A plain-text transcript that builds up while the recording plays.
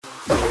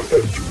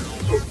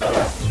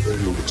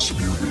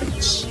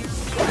Experience.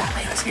 Pat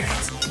Mayo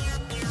Experience.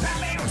 Pat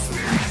Mayo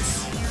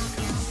Experience.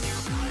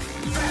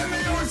 Pat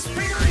Mayo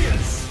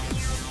Experience.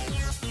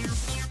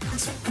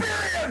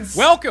 Experience.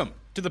 Welcome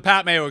to the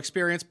Pat Mayo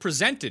Experience,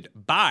 presented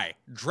by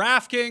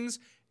DraftKings.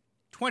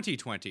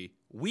 2020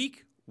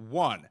 Week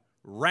 1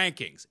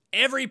 rankings.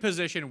 Every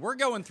position, we're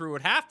going through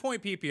at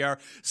half-point PPR.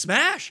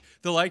 Smash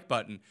the like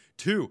button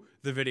to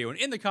the video. And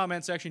in the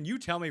comment section, you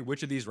tell me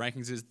which of these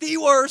rankings is the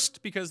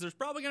worst, because there's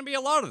probably going to be a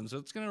lot of them. So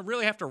it's going to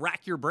really have to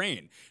rack your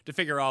brain to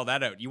figure all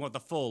that out. You want the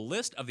full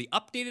list of the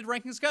updated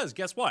rankings? Because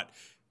guess what?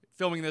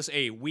 Filming this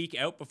a week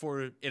out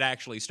before it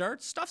actually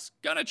starts, stuff's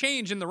gonna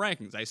change in the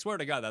rankings. I swear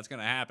to God, that's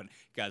gonna happen.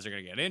 Guys are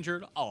gonna get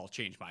injured. I'll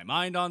change my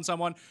mind on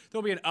someone.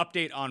 There'll be an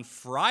update on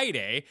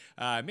Friday,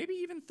 maybe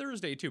even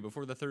Thursday too,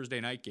 before the Thursday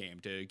night game,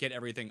 to get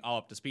everything all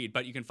up to speed.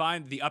 But you can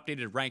find the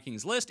updated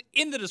rankings list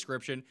in the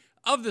description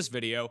of this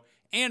video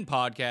and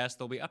podcast.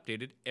 They'll be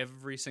updated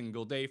every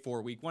single day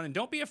for week 1. And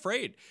don't be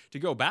afraid to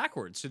go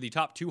backwards to the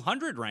top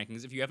 200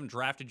 rankings if you haven't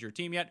drafted your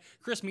team yet.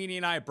 Chris Meany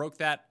and I broke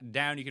that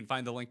down. You can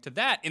find the link to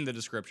that in the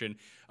description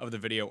of the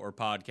video or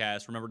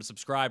podcast. Remember to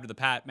subscribe to the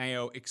Pat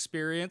Mayo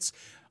Experience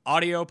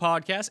audio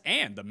podcast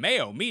and the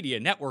Mayo Media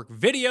Network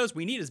videos.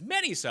 We need as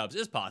many subs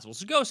as possible,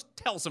 so go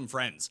tell some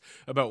friends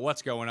about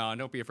what's going on.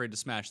 Don't be afraid to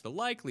smash the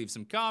like, leave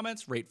some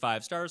comments, rate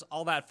 5 stars,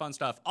 all that fun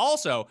stuff.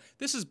 Also,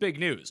 this is big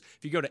news.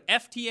 If you go to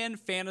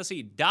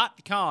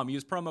ftnfantasy.com,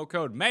 use promo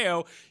code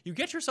MAYO, you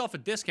get yourself a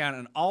discount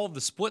on all of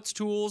the splits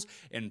tools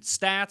and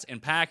stats and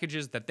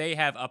packages that they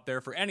have up there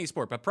for any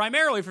sport, but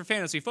primarily for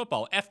fantasy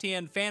football.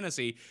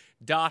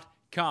 ftnfantasy.com.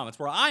 That's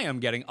where I am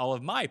getting all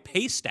of my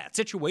pace stats,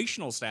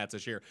 situational stats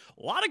this year.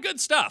 A lot of good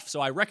stuff, so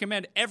I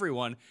recommend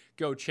everyone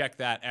go check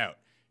that out.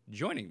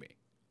 Joining me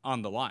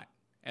on the line,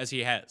 as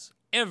he has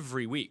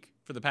every week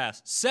for the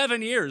past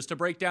 7 years to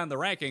break down the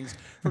rankings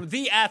from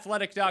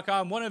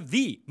theathletic.com, one of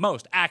the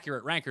most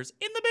accurate rankers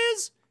in the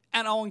biz,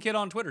 and Owen Kidd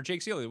on Twitter.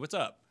 Jake Seeley, what's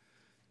up?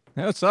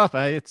 What's up?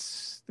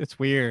 It's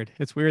weird.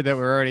 It's weird that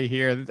we're already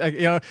here.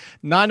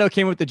 Nando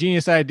came with the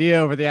genius idea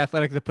over The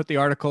Athletic to put the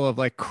article of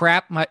like,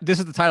 this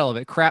is the title of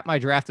it, crap, my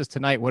draft is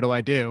tonight, what do I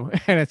do?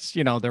 And it's,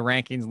 the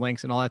rankings,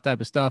 links, and all that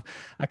type of stuff.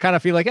 I kind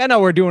of feel like, I know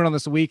we're doing it on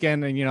this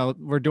weekend, and,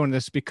 we're doing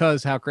this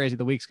because how crazy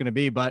the week's going to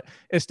be, but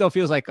it still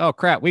feels like, oh,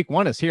 crap, week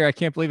 1 is here. I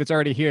can't believe it's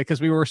already here,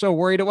 because we were so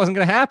worried it wasn't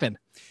going to happen.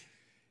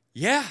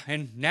 Yeah,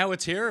 and now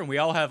it's here, and we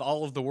all have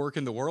all of the work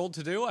in the world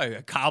to do.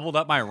 I cobbled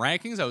up my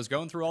rankings. I was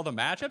going through all the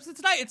matchups.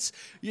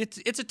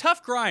 It's a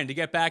tough grind to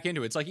get back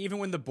into it. It's like even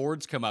when the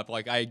boards come up,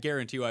 like I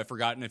guarantee you I've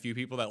forgotten a few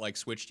people that like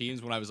switch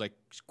teams when I was like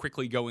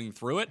quickly going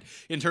through it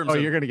in terms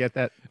of... you're going to get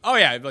that. Oh,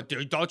 yeah, but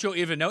don't you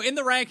even know? In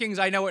the rankings,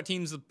 I know what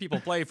teams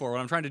people play for.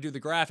 When I'm trying to do the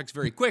graphics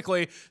very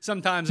quickly,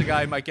 sometimes a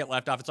guy might get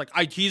left off. It's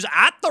like, he's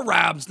at the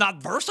Rams,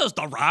 not versus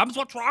the Rams.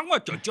 What's wrong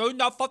with you? Do you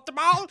know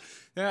football?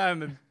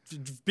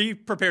 Be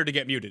prepared to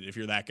get muted if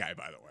you're that guy,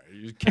 by the way.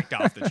 You're kicked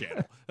off the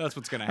channel. That's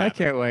what's going to happen. I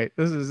can't wait.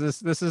 This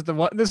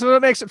is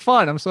what makes it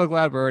fun. I'm so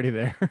glad we're already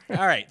there.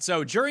 All right.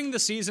 So during the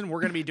season, we're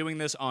going to be doing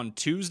this on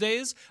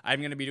Tuesdays. I'm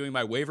going to be doing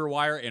my waiver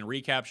wire and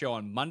recap show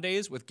on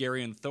Mondays with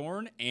Gary and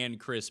Thorne and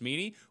Chris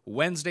Meany.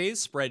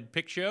 Wednesdays, spread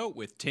pick show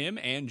with Tim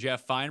and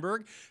Jeff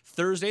Feinberg.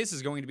 Thursdays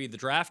is going to be the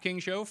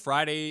DraftKings show.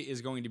 Friday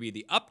is going to be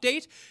the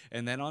update.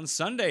 And then on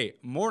Sunday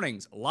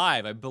mornings,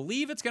 live. I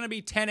believe it's going to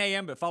be 10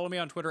 a.m., but follow me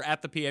on Twitter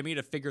at the PME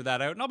to figure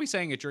that out. And I'll be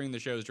saying it during the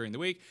shows during the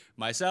week.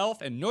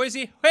 Myself and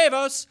Noisy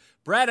Huevos,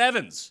 Brad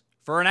Evans,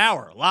 for an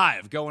hour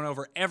live, going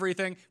over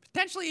everything,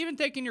 potentially even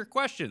taking your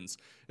questions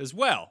as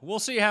well. We'll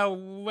see how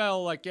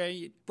well,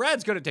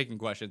 Brad's good at taking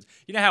questions.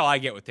 You know how I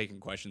get with taking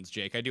questions,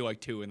 Jake. I do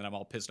like 2, and then I'm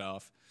all pissed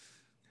off.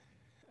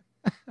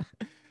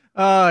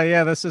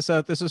 Yeah, this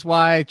is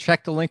why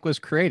Check the Link was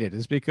created,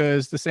 is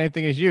because the same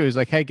thing as you is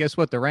like, hey, guess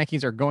what? The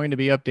rankings are going to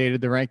be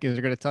updated. The rankings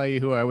are going to tell you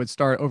who I would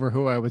start over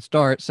who I would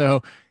start.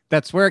 So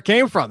that's where it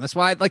came from. That's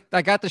why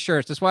I got the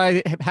shirts. That's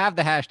why I have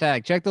the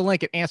hashtag. Check the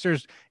link. It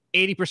answers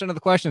 80% of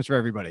the questions for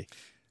everybody.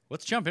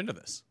 Let's jump into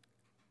this.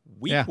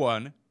 Week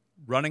 1,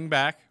 running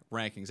back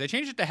rankings. I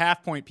changed it to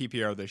half-point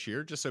PPR this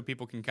year just so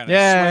people can kind of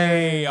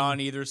sway on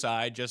either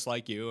side, just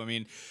like you. I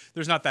mean,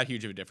 there's not that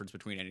huge of a difference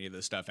between any of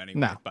this stuff anyway.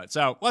 No. But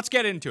so let's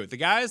get into it. The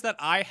guys that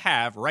I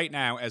have right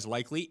now as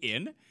likely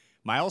in: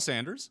 Miles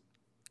Sanders,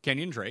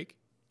 Kenyon Drake,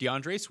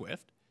 DeAndre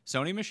Swift,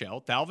 Sony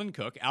Michel, Dalvin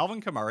Cook,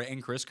 Alvin Kamara,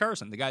 and Chris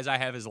Carson. The guys I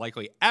have is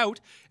likely out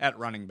at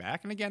running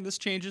back. And again, this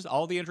changes.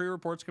 All the injury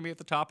reports can be at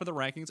the top of the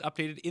rankings,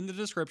 updated in the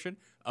description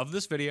of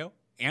this video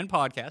and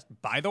podcast.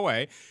 By the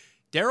way,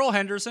 Darrell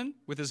Henderson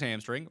with his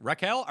hamstring.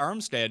 Raquel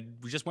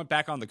Armstead, we just went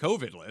back on the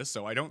COVID list,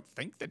 so I don't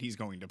think that he's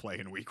going to play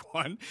in week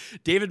 1.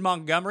 David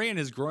Montgomery and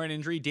his groin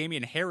injury.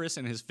 Damian Harris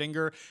and his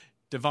finger.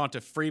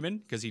 Devonta Freeman,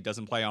 because he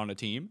doesn't play on a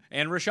team,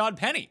 and Rashad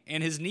Penny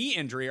and his knee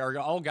injury are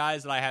all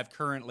guys that I have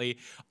currently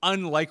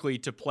unlikely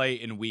to play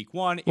in week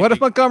 1. What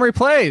if Montgomery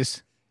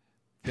plays?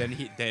 Then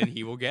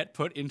he will get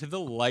put into the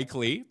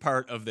likely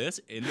part of this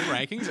in the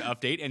rankings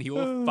update, and he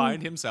will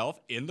find himself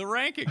in the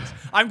rankings.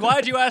 I'm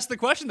glad you asked the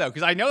question, though,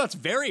 because I know that's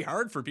very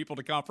hard for people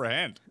to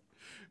comprehend.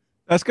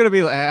 That's going to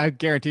be, I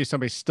guarantee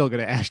somebody's still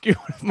going to ask you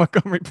if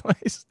Montgomery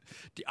plays.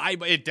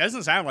 It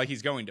doesn't sound like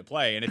he's going to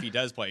play, and if he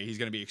does play, he's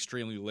going to be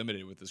extremely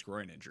limited with this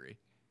groin injury.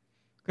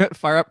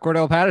 Fire up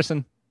Cordell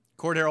Patterson.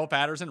 Cordero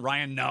Patterson,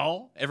 Ryan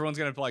Null. Everyone's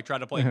going to try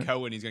to play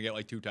Cohen. He's going to get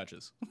like 2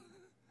 touches.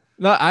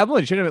 No, I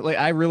legitimately,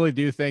 I really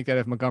do think that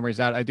if Montgomery's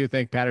out, I do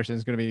think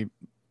Patterson's going to be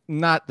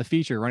not the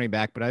feature running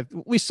back, but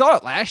we saw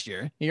it last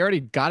year. He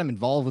already got him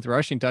involved with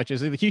rushing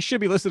touches. He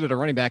should be listed as a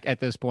running back at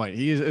this point.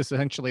 He is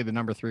essentially the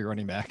number 3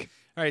 running back.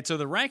 All right, so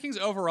the rankings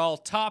overall,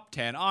 top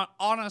 10.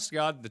 Honest to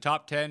God, the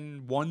top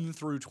 10, 1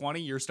 through 20,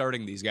 you're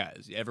starting these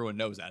guys. Everyone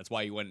knows that. That's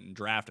why you went and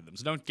drafted them.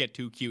 So don't get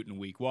too cute in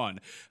week 1.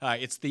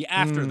 It's the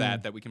after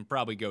that we can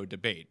probably go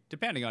debate,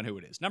 depending on who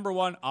it is. Number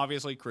 1,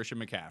 obviously, Christian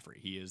McCaffrey.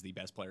 He is the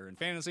best player in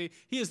fantasy.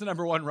 He is the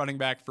number 1 running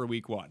back for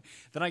week 1.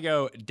 Then I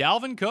go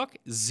Dalvin Cook,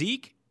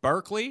 Zeke,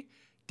 Barkley,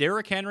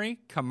 Derrick Henry,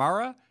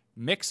 Kamara,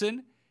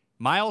 Mixon,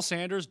 Miles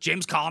Sanders,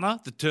 James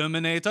Conner, the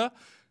Terminator,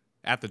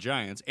 at the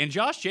Giants, and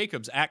Josh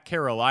Jacobs at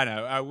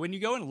Carolina. When you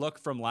go and look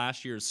from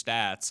last year's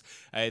stats,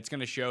 it's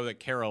going to show that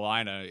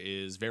Carolina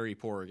is very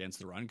poor against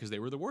the run because they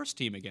were the worst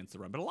team against the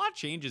run. But a lot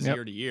changes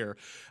year to year.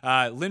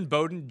 Lynn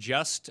Bowden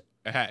just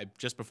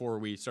before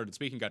we started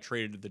speaking got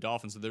traded to the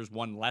Dolphins, so there's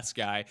one less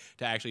guy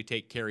to actually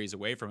take carries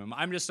away from him.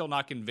 I'm just still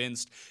not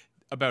convinced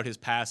about his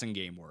passing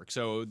game work.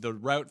 So the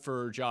route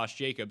for Josh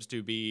Jacobs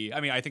to be,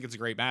 I think it's a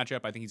great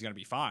matchup. I think he's going to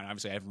be fine.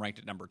 Obviously, I have him ranked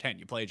at number 10.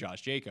 You play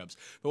Josh Jacobs.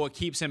 But what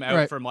keeps him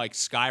out from like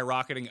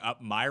skyrocketing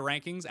up my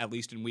rankings, at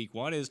least in week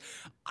 1, is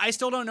I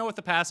still don't know what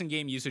the passing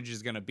game usage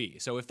is going to be.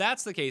 So if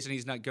that's the case and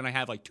he's not going to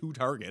have like 2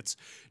 targets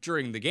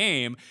during the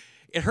game,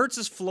 it hurts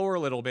his floor a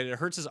little bit. It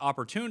hurts his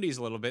opportunities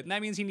a little bit. And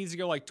that means he needs to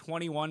go like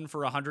 21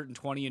 for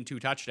 120 and 2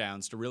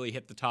 touchdowns to really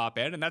hit the top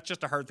end. And that's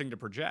just a hard thing to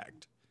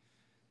project.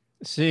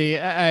 See,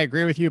 I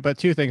agree with you, but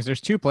 2 things.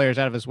 There's 2 players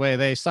out of his way.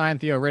 They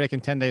signed Theo Riddick,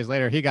 and 10 days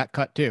later, he got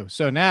cut too.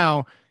 So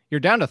now you're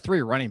down to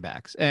 3 running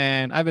backs.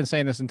 And I've been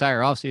saying this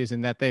entire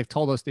offseason that they've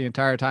told us the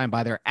entire time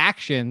by their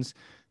actions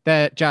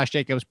that Josh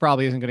Jacobs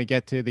probably isn't going to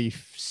get to the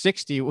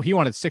 60. Well, he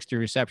wanted 60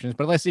 receptions,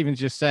 but let's even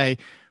just say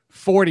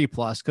 40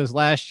 plus, because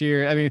last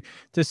year,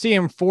 to see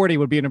him 40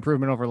 would be an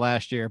improvement over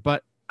last year.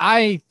 But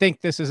I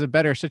think this is a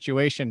better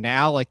situation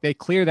now. Like, they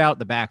cleared out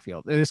the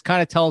backfield. This kind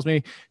of tells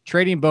me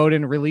trading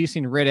Bowden,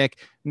 releasing Riddick.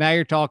 Now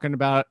you're talking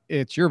about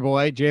it's your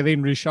boy,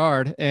 Jalen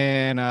Richard,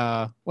 and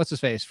what's his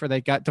face? They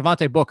got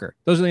Devontae Booker.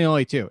 Those are the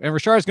only 2. And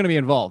Richard's going to be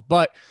involved.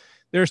 But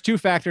there's 2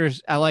 factors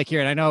I like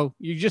here. And I know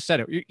you just said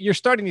it. You're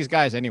starting these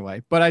guys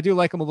anyway. But I do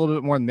like them a little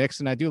bit more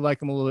mixed, and I do like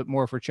them a little bit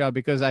more for Chubb,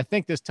 because I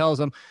think this tells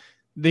them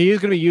he's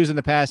going to be used in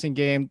the passing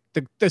game.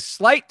 The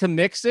slight to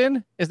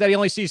Mixon is that he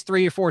only sees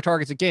 3 or 4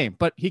 targets a game,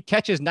 but he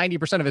catches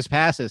 90% of his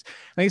passes. I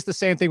think it's the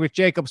same thing with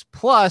Jacobs.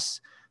 Plus,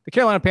 the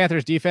Carolina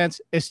Panthers defense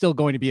is still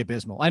going to be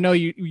abysmal. I know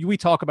we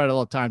talk about it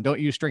all the time.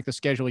 Don't use strength of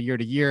schedule year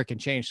to year. It can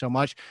change so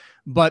much,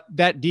 but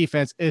that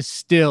defense is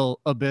still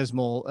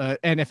abysmal.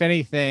 And if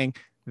anything,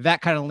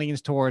 that kind of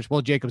leans towards,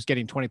 well, Jacobs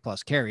getting 20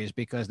 plus carries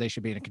because they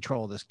should be in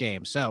control of this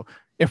game. So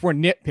if we're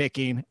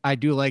nitpicking, I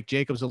do like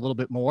Jacobs a little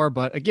bit more,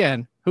 but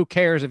again, who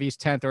cares if he's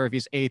 10th or if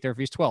he's 8th or if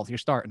he's 12th? You're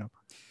starting him.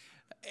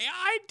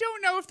 I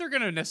don't know if they're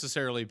going to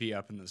necessarily be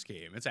up in this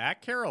game. It's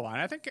at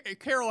Carolina. I think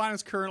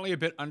Carolina's currently a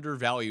bit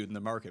undervalued in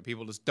the market.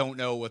 People just don't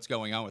know what's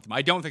going on with them.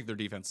 I don't think their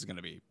defense is going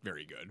to be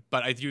very good,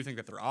 but I do think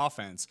that their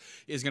offense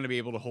is going to be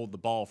able to hold the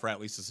ball for at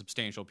least a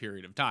substantial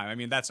period of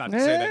time. That's not to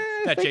say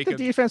that Jacobs.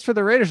 The defense for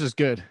the Raiders is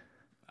good.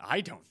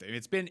 I don't think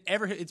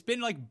it's been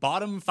like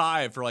bottom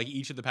 5 for like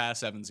each of the past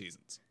 7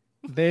 seasons.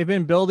 They've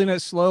been building it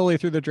slowly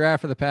through the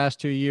draft for the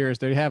past 2 years.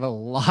 They have a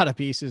lot of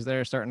pieces that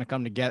are starting to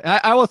come together.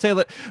 I will tell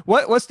you,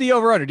 what's the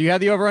over-under? Do you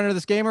have the over-under of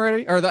this game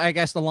already? Or I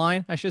guess the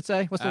line, I should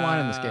say. What's the line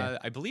in this game?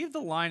 I believe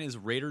the line is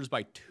Raiders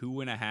by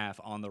 2.5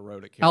 on the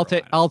road at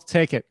Carolina. I'll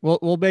take it.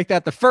 We'll make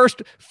that the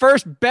first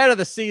bet of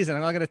the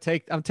season.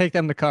 I'll take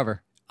them to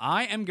cover.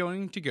 I am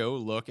going to go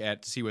look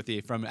at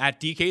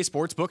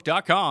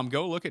DKSportsbook.com.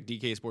 Go look at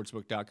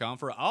DKSportsbook.com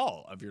for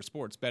all of your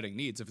sports betting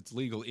needs if it's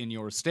legal in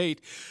your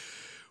state.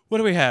 What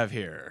do we have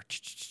here?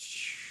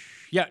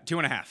 Yeah,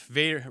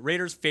 2.5.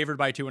 Raiders favored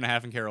by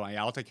 2.5 in Carolina.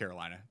 Yeah, I'll take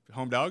Carolina.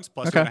 Home dogs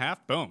plus 2.5.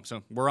 Boom.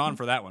 So we're on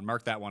for that one.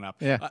 Mark that one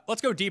up. Yeah.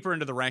 Let's go deeper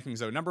into the rankings,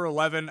 though. Number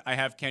 11, I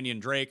have Kenyon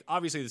Drake.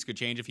 Obviously, this could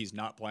change if he's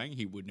not playing.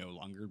 He would no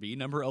longer be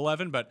number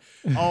 11, but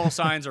all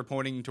signs are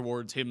pointing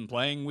towards him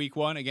playing week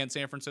 1 against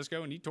San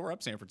Francisco, and he tore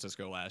up San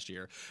Francisco last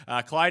year.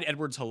 Clyde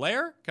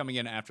Edwards-Helaire coming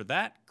in after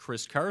that.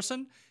 Chris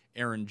Carson,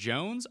 Aaron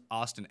Jones,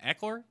 Austin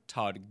Eckler,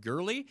 Todd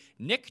Gurley,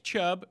 Nick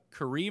Chubb,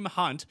 Kareem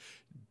Hunt.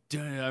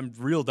 I'm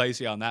real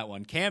dicey on that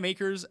one. Cam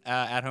Akers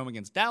at home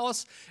against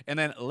Dallas, and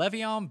then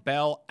Le'Veon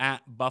Bell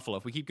at Buffalo.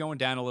 If we keep going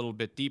down a little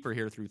bit deeper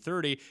here through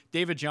 30,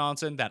 David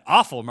Johnson, that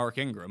awful Mark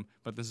Ingram,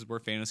 but this is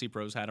where Fantasy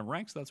Pros had him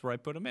ranked, so that's where I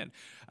put him in.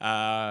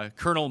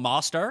 Colonel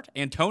Mostert,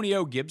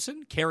 Antonio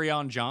Gibson,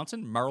 Kerryon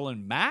Johnson,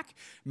 Marlon Mack,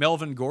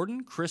 Melvin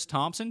Gordon, Chris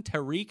Thompson,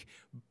 Tariq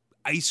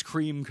Ice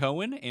Cream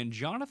Cohen, and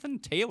Jonathan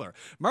Taylor.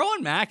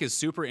 Marlon Mack is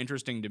super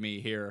interesting to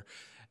me here.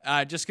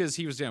 just because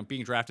he was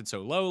being drafted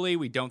so lowly.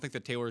 We don't think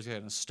that Taylor's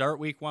going to start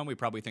week 1. We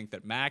probably think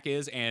that Mac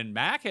is, and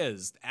Mac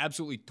has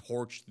absolutely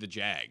torched the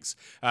Jags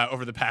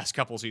over the past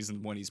couple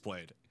seasons when he's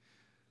played.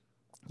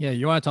 Yeah,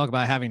 you want to talk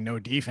about having no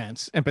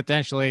defense and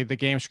potentially the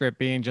game script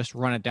being just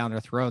run it down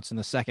their throats in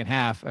the second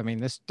half. I mean,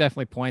 this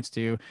definitely points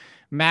to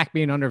Mac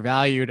being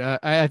undervalued.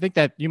 I think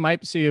that you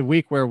might see a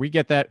week where we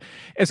get that.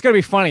 It's going to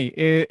be funny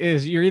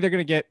is you're either going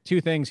to get two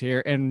things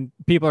here and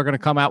people are going to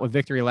come out with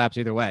victory laps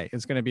either way.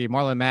 It's going to be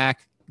Marlon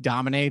Mack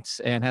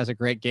dominates and has a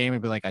great game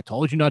and be like, I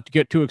told you not to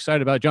get too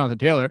excited about Jonathan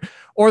Taylor,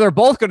 or they're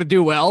both going to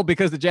do well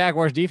because the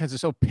Jaguars defense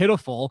is so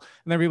pitiful.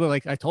 And then people are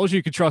like, I told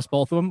you could trust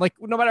both of them. Like,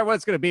 no matter what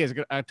it's going to be,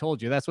 I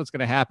told you that's what's going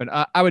to happen.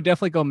 I would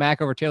definitely go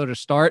Mac over Taylor to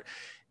start.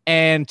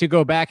 And to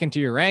go back into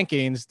your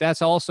rankings,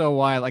 that's also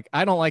why, like,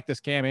 I don't like this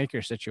Cam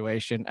Akers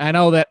situation. I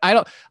know that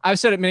I've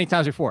said it many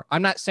times before.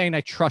 I'm not saying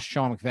I trust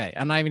Sean McVay.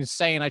 I'm not even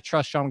saying I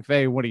trust Sean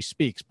McVay when he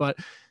speaks, but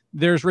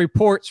there's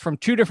reports from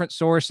two different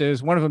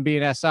sources, one of them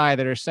being SI,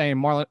 that are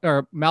saying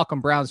Malcolm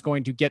Brown's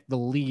going to get the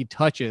lead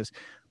touches.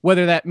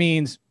 Whether that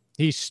means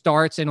he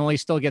starts and only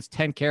still gets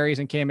 10 carries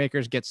and Cam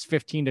Akers gets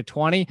 15 to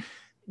 20,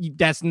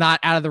 that's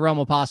not out of the realm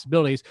of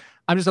possibilities.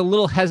 I'm just a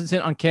little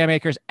hesitant on Cam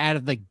Akers out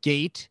of the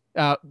gate.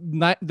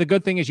 The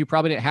good thing is you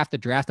probably didn't have to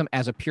draft him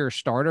as a pure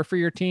starter for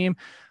your team.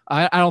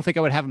 I don't think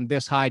I would have him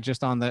this high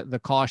just on the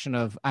caution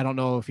of I don't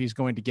know if he's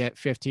going to get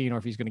 15 or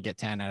if he's going to get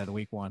 10 out of the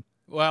week 1.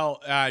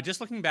 Well, just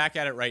looking back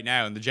at it right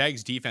now, and the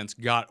Jags defense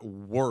got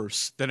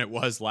worse than it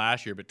was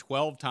last year, but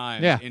 12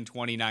 times in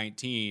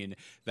 2019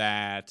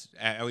 that,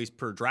 at least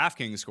per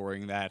DraftKings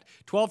scoring, that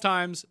 12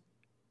 times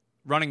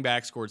running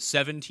back scored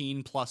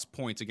 17 plus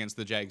points against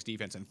the Jags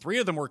defense, and 3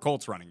 of them were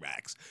Colts running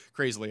backs,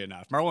 crazily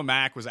enough. Marlon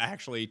Mack was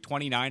actually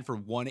 29 for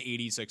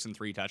 186 and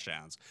 3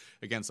 touchdowns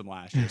against them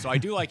last year. So I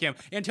do like him.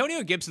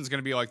 Antonio Gibson's going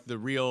to be like the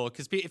real,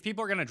 because if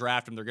people are going to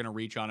draft him, they're going to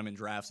reach on him in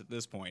drafts at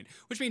this point,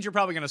 which means you're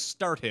probably going to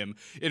start him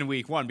in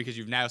week 1 because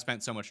you've now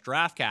spent so much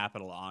draft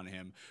capital on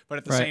him. But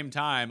at the same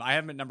time, I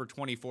have him at number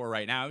 24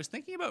 right now. I was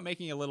thinking about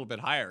making it a little bit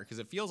higher because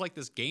it feels like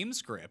this game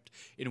script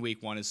in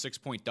week 1 is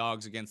 6-point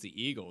dogs against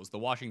the Eagles. The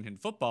Washington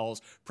Footballs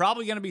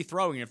probably going to be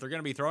throwing. If they're going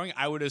to be throwing,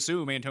 I would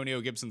assume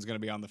Antonio Gibson's going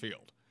to be on the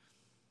field.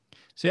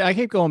 See, I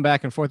keep going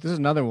back and forth. This is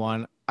another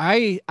one.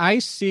 I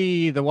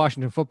see the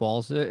Washington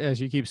Footballs, as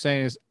you keep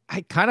saying, is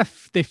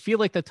they feel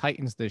like the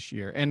Titans this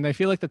year. And they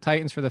feel like the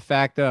Titans for the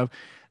fact of,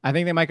 I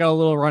think they might go a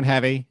little run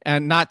heavy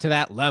and not to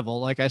that level.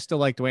 Like I still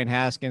like Dwayne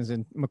Haskins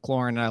and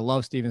McLaurin, and I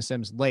love Steven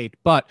Sims late,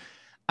 but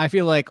I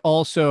feel like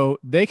also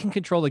they can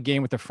control the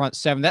game with the front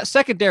 7. That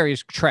secondary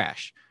is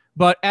trash.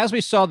 But as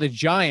we saw the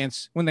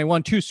Giants, when they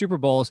won 2 Super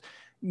Bowls,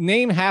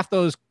 name half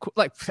those,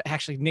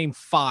 actually name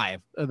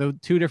 5 of the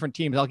 2 different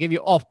teams. I'll give you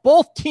off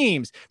both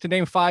teams to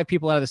name 5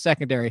 people out of the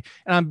secondary.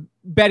 And I'm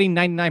betting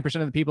 99%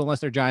 of the people,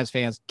 unless they're Giants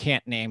fans,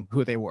 can't name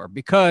who they were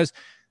because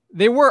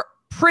they were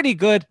pretty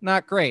good,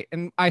 not great.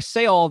 And I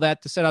say all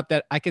that to set up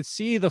that I could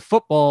see the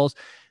Footballs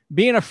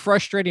being a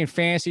frustrating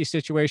fantasy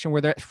situation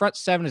where the front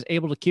 7 is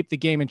able to keep the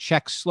game in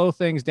check, slow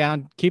things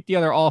down, keep the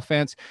other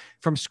offense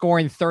from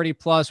scoring 30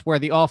 plus, where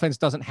the offense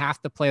doesn't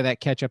have to play that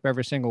catch up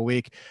every single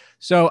week.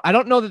 So I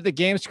don't know that the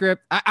game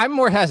script, I'm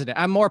more hesitant.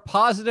 I'm more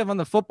positive on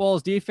the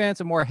Footballs defense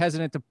and more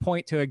hesitant to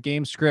point to a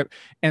game script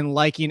and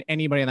liking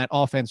anybody in that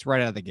offense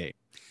right out of the gate.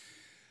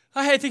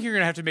 I think you're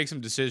going to have to make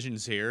some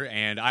decisions here,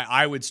 and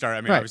I would start.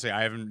 I mean, obviously,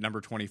 I have him number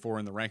 24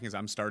 in the rankings.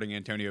 I'm starting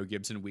Antonio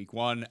Gibson week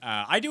 1.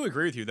 I do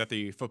agree with you that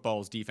the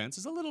Footballs defense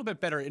is a little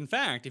bit better. In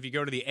fact, if you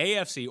go to the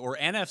AFC or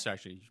NFC,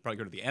 actually, you should probably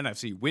go to the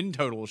NFC win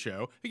total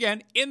show.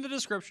 Again, in the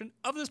description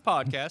of this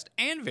podcast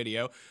and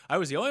video, I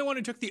was the only one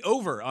who took the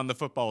over on the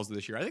Footballs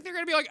this year. I think they're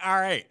going to be like, all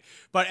right.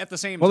 But at the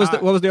same time.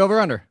 What was the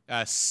over-under?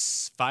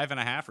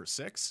 5.5 or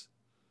 6.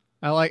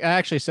 I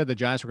actually said the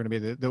Giants were going to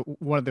be the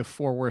one of the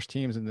 4 worst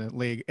teams in the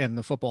league, and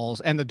the Footballs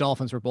and the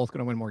Dolphins were both going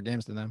to win more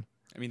games than them.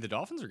 I mean, the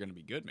Dolphins are going to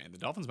be good, man. The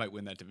Dolphins might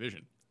win that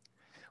division.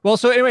 Well,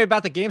 so anyway,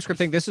 about the game script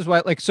thing, this is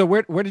why, so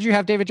where did you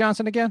have David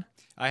Johnson again?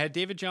 I had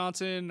David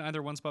Johnson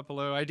either one spot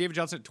below. I had David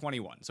Johnson at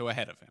 21, so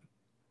ahead of him.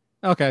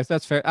 Okay, so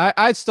that's fair.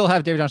 I'd still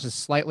have David Johnson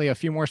slightly a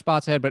few more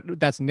spots ahead, but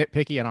that's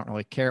nitpicky. I don't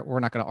really care. We're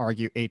not going to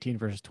argue 18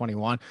 versus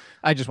 21.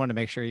 I just wanted to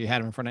make sure you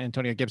had him in front of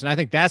Antonio Gibson. I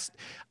think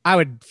I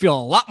would feel a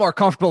lot more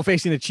comfortable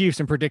facing the Chiefs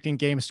and predicting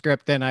game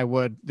script than I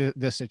would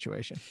this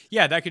situation.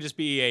 Yeah, that could just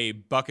be a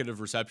bucket of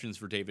receptions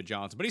for David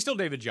Johnson, but he's still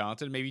David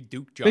Johnson. Maybe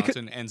Duke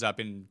Johnson ends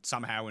up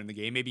somehow in the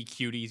game. Maybe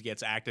Cuties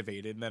gets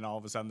activated, and then all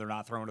of a sudden they're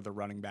not throwing to the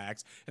running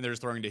backs, and they're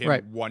just throwing to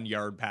him 1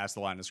 yard past the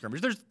line of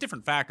scrimmage. There's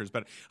different factors,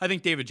 but I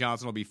think David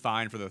Johnson will be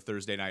fine for the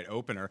Thursday night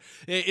opener.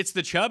 It's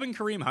the Chubb and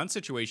Kareem Hunt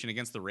situation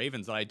against the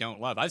Ravens that I don't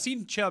love. I've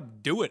seen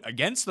Chubb do it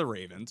against the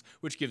Ravens,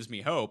 which gives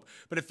me hope,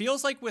 but it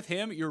feels like with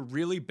him, you're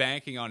really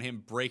banking on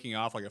him breaking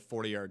off like a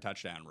 40-yard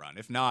touchdown run.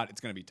 If not, it's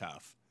going to be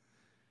tough.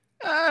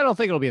 I don't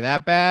think it'll be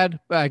that bad,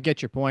 but I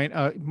get your point.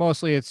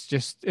 Mostly it's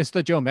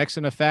the Joe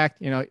Mixon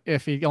effect. You know,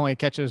 if he only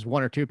catches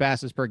 1 or 2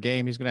 passes per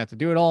game, he's going to have to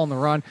do it all in the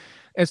run.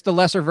 It's the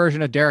lesser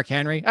version of Derrick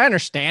Henry. I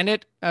understand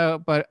it,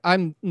 but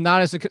I'm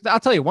not I'll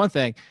tell you one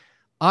thing.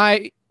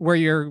 I where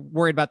you're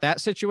worried about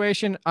that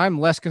situation. I'm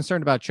less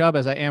concerned about Chubb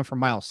as I am for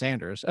Miles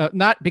Sanders.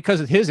 Not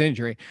because of his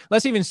injury.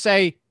 Let's even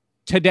say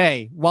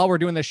today, while we're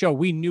doing this show,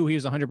 we knew he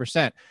was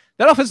 100%.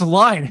 That offensive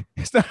line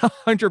is not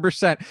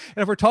 100%. And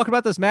if we're talking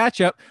about this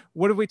matchup,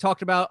 what have we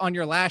talked about on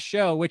your last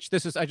show, which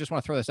this is, I just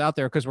want to throw this out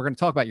there because we're going to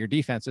talk about your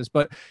defenses,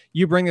 but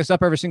you bring this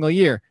up every single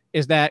year,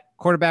 is that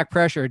quarterback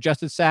pressure,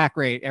 adjusted sack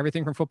rate,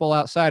 everything from Football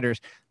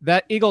Outsiders.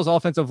 That Eagles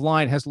offensive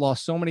line has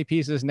lost so many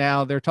pieces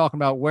now. They're talking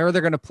about where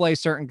they're going to play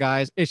certain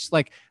guys. It's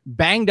like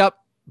banged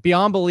up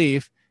beyond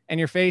belief. And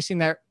you're facing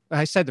that,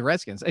 I said the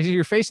Redskins,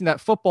 you're facing that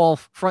football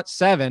front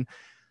seven.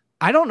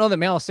 I don't know that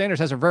Miles Sanders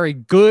has a very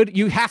good,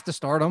 you have to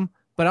start him,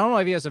 but I don't know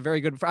if he has a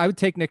very good, I would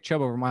take Nick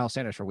Chubb over Miles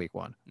Sanders for week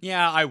 1.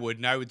 Yeah, I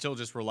wouldn't. I would still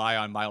just rely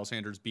on Miles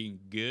Sanders being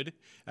good.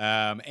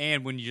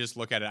 And when you just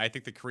look at it, I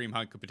think that Kareem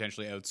Hunt could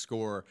potentially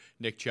outscore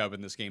Nick Chubb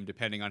in this game,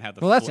 depending on how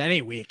the that's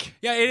any week.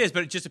 Yeah, it is,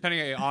 but just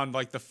depending on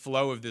like the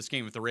flow of this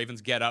game. If the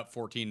Ravens get up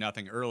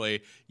 14-0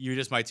 early, you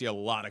just might see a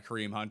lot of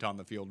Kareem Hunt on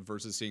the field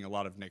versus seeing a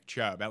lot of Nick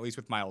Chubb. At least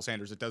with Miles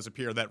Sanders, it does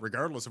appear that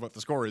regardless of what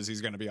the score is,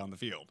 he's going to be on the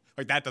field.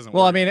 Like that doesn't.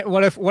 Well, work. I mean,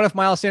 what if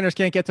Miles Sanders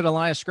can't get to the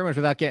line of scrimmage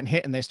without getting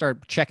hit, and they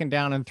start checking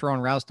down and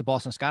throwing routes to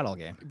Boston Scott all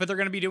game? But they're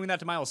going to be doing that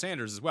to Miles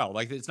Sanders as well.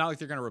 Like it's not like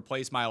they're going to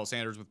replace Miles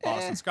Sanders with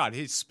Boston Scott.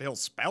 He'll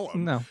spell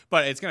him. No,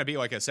 but it's going to be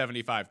like a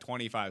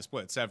 75-25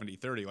 split,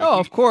 70-30. Like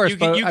of course. You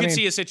could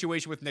see a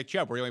situation with Nick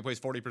Chubb where he only plays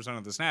 40%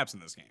 of the snaps in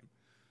this game.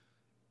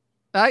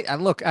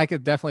 I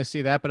could definitely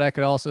see that, but I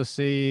could also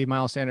see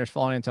Miles Sanders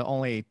falling into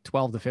only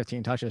 12 to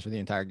 15 touches for the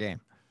entire game.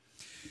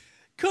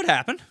 Could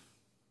happen.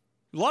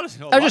 A lot of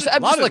different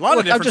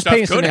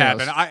stuff could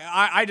happen.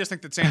 I just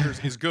think that Sanders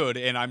is good,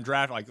 and I'm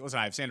drafting. Like, listen,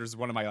 I have Sanders as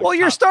one of my. Well,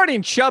 you're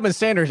starting Chubb and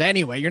Sanders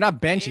anyway. You're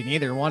not benching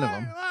either one of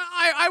them.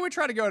 I would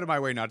try to go out of my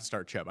way not to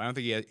start Chubb. I don't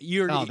think he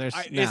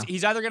has.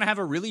 He's either going to have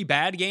a really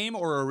bad game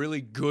or a really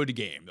good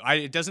game.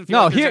 It doesn't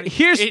feel.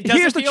 Here's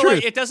the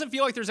truth. It doesn't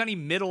feel like there's any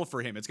middle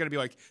for him. It's going to be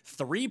like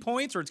 3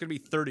 points or it's going to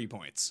be 30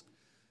 points.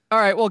 All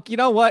right. Well, you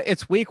know what?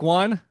 It's week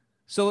 1,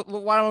 so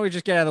why don't we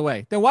just get out of the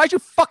way? Then why'd you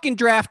fucking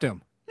draft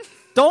him?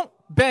 Don't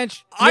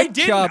bench Nick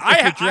Chubb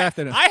if you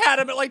drafted him. I had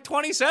him at like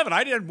 27.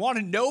 I didn't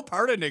want no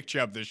part of Nick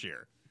Chubb this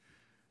year.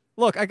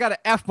 Look, I got an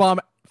F-bomb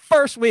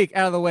first week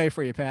out of the way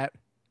for you, Pat.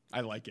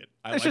 I like it.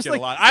 I like it a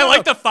lot. I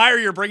like the fire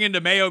you're bringing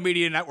to Mayo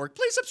Media Network.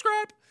 Please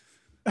subscribe.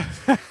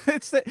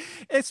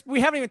 We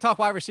haven't even talked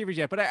wide receivers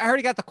yet, but I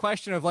already got the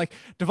question of like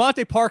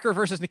Devontae Parker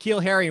versus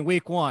N'Keal Harry in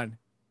week 1.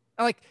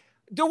 I'm like,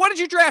 what did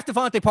you draft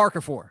Devontae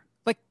Parker for?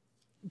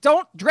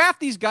 Don't draft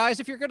these guys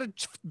if you're going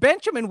to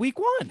bench them in week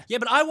 1. Yeah,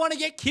 but I want to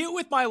get cute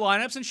with my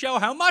lineups and show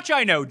how much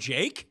I know,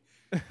 Jake.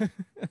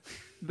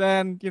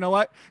 Then, you know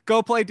what?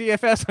 Go play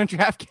DFS on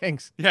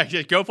DraftKings.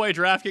 Yeah, go play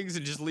DraftKings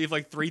and just leave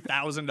like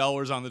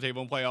 $3,000 on the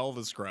table and play all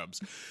the scrubs.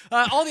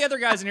 All the other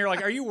guys in here,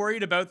 like, are you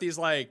worried about these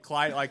like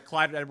Clyde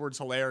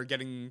Edwards-Helaire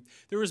getting...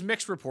 There was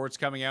mixed reports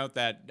coming out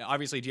that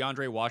obviously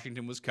DeAndre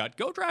Washington was cut.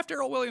 Go draft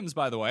Darrell Williams,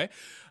 by the way.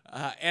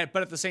 But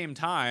at the same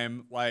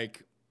time,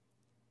 like...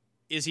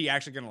 Is he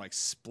actually going to like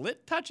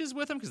split touches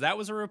with him? Because that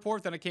was a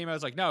report. Then it came out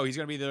as like, no, Williams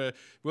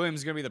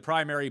is going to be the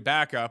primary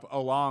backup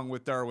along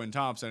with Darwin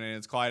Thompson, and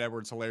it's Clyde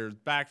Edwards-Helaire's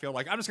backfield.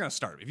 Like, I'm just going to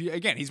start him.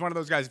 He's one of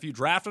those guys. If you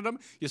drafted him,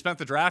 you spent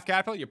the draft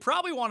capital, you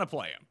probably want to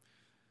play him.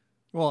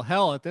 Well,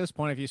 hell, at this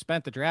point, if you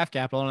spent the draft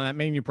capital, and that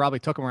means you probably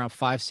took him around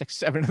 5, 6,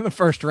 7 in the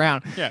first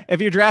round. Yeah.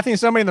 If you're drafting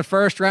somebody in the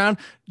first round,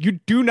 you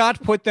do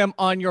not put them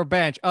on your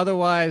bench.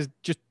 Otherwise,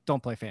 just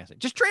don't play fantasy.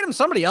 Just trade them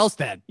somebody else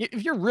then.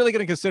 If you're really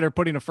going to consider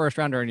putting a first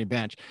rounder on your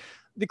bench.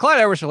 The Clyde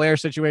Edwards-Helaire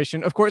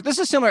situation, of course, this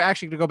is similar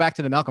actually to go back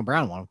to the Malcolm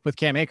Brown one with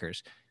Cam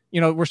Akers.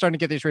 We're starting to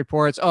get these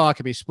reports. Oh, it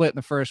could be split in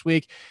the first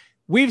week.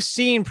 We've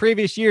seen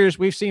previous years,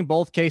 we've seen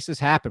both cases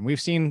happen. We've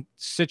seen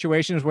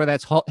situations where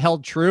that's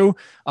held true.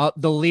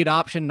 The lead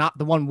option, not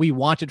the one we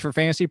wanted for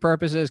fantasy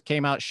purposes,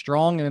 came out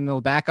strong, and then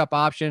the backup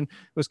option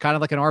was kind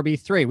of like an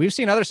RB3. We've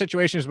seen other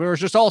situations where it was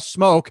just all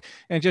smoke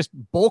and just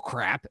bull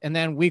crap, and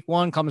then week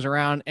 1 comes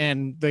around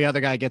and the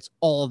other guy gets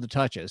all of the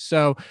touches.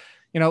 So,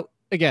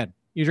 again,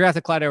 you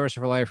drafted Clyde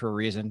Edwards-Helaire for a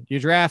reason. You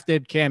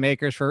drafted Cam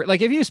Akers for,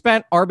 like, if you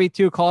spent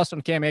RB2 cost on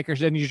Cam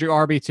Akers, then you do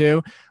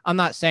RB2. I'm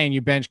not saying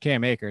you bench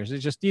Cam Akers.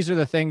 It's just, these are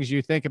the things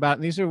you think about.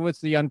 And these are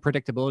what's the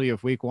unpredictability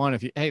of week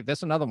 1.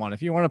 That's another one.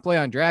 If you want to play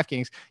on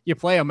DraftKings, you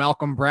play a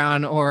Malcolm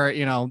Brown or,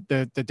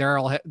 the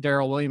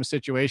Darrell Williams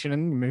situation,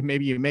 and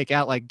maybe you make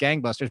out like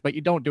gangbusters, but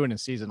you don't do it in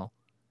seasonal.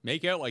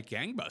 Make out like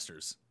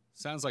gangbusters.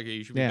 Sounds like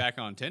you should be back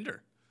on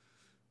Tinder.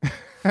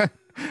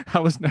 I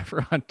was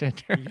never on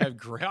Tinder.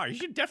 You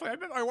should definitely. I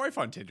met my wife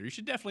on Tinder. You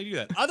should definitely do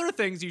that. Other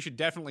things you should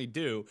definitely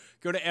do.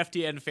 Go to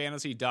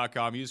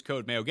ftnfantasy.com. Use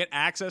code Mayo. Get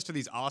access to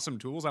these awesome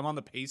tools. I'm on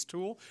the Pace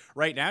tool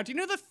right now. Do you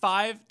know the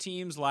 5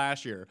 teams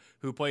last year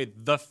who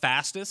played the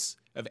fastest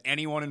of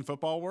anyone in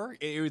football were?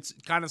 It's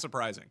kind of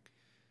surprising.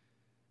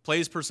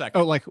 Plays per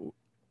second.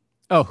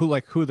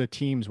 Who the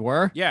teams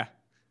were? Yeah.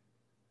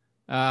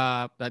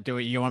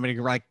 You want me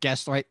to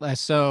guess right?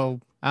 So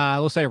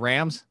we'll say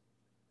Rams.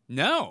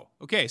 No.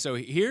 Okay, so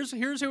here's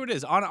who it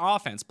is. On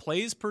offense,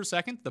 plays per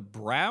second, the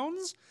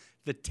Browns,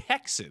 the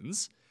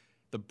Texans,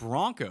 the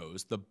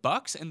Broncos, the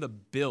Bucks, and the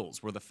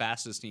Bills were the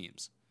fastest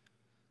teams.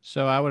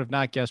 So I would have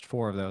not guessed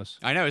 4 of those.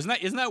 I know.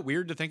 Isn't that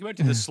weird to think about?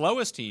 The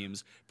slowest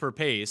teams per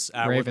pace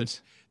were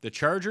Ravens. the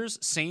Chargers,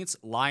 Saints,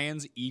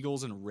 Lions,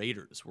 Eagles, and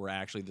Raiders were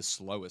actually the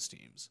slowest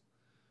teams.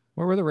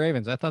 Where were the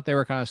Ravens? I thought they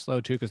were kind of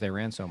slow too because they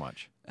ran so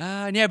much.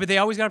 Yeah, but they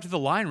always got up to the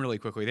line really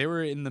quickly. They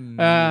were in the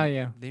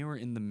yeah. They were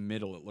in the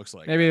middle. It looks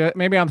like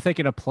Maybe I'm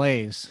thinking of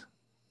plays.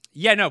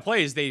 Yeah, no,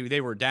 plays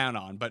they were down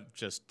on, but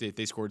just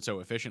they scored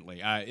so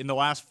efficiently. In the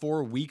last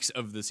 4 weeks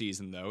of the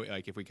season, though,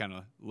 like if we kind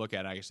of look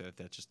at it, I guess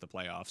that's just the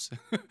playoffs.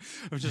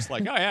 I'm just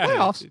like, oh yeah,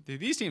 playoffs.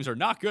 These teams are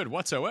not good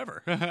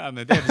whatsoever. I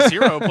mean, they have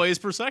 0 plays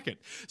per second.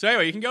 So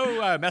anyway, you can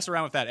go mess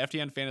around with that.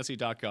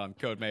 FTNFantasy.com,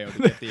 code Mayo to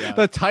get the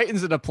the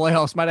Titans in the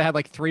playoffs might have had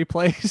like 3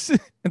 plays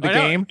in the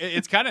game.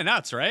 It's kind of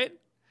nuts, right?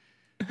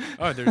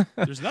 Oh,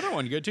 there's another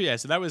one good too. Yeah,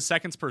 so that was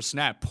seconds per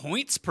snap,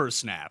 points per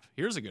snap.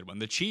 Here's a good one.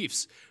 The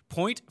Chiefs,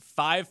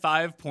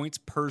 0.55 points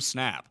per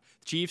snap.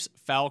 Chiefs,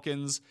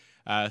 Falcons,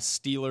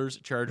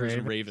 Steelers, Chargers,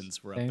 and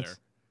Ravens were up Saints.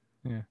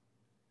 there. Yeah.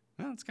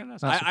 Well, that's kind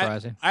of Not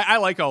surprising. I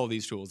like all of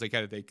these tools.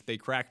 They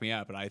crack me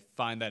up, and I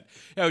find that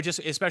just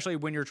especially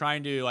when you're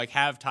trying to like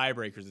have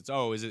tiebreakers, it's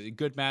is it a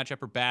good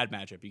matchup or bad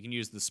matchup? You can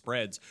use the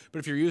spreads, but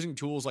if you're using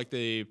tools like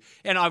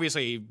and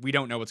obviously we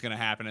don't know what's going to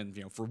happen,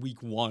 and for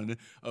week 1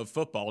 of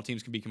football,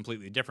 teams can be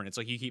completely different. It's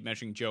like you keep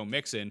mentioning Joe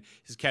Mixon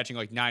is catching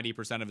like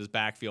 90% of his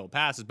backfield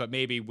passes, but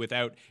maybe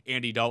without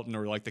Andy Dalton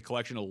or like the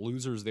collection of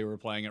losers they were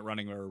playing at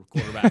running or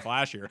quarterback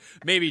last year,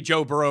 maybe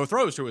Joe Burrow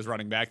throws to his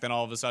running back, then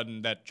all of a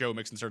sudden that Joe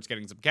Mixon starts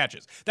getting some catches.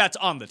 That's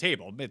on the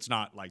table. It's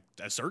not like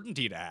a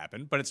certainty to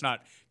happen, but it's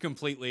not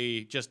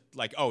completely just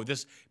like,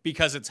 this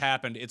because it's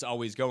happened, it's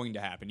always going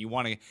to happen. You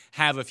want to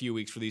have a few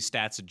weeks for these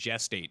stats to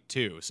gestate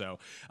too. So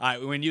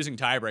when using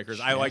tiebreakers,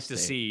 I like to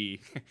see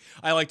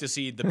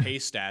the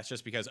pace stats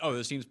just because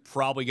this team's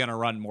probably going to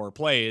run more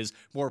plays.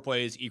 More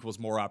plays equals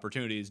more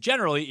opportunities.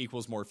 Generally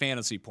equals more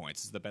fantasy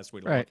points is the best way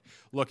to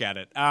look at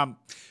it.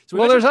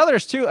 There's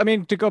others too. I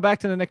mean, to go back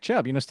to the Nick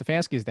Chubb,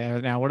 Stefanski's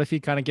there now. What if he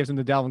kind of gives him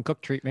the Dalvin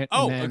Cook treatment?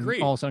 And then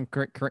agreed. All of a sudden,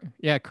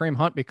 Kareem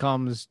Hunt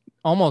becomes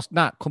almost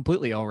not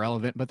completely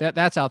irrelevant, but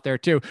that's out there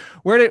too.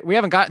 We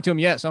haven't gotten to him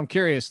yet, so I'm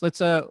curious.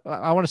 Let's. I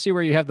want to see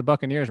where you have the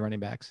Buccaneers running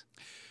backs.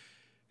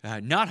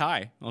 Not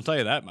high. I'll tell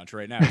you that much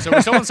right now. So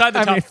we're still inside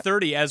the top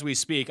 30 as we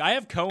speak. I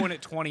have Cohen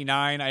at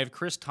 29. I have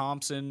Chris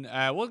Thompson.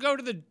 Let's go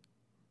to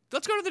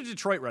the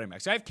Detroit running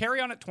backs. I have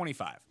Kerryon at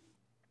 25.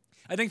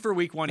 I think for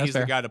week 1, he's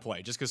the guy to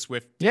play just because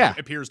Swift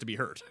appears to be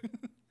hurt.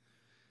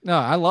 No,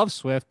 I love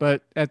Swift,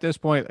 but at this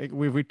point,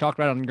 we talked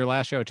about it on your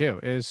last show too,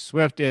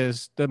 Swift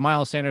is the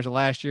Miles Sanders of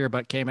last year,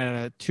 but came in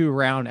at a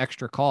 2-round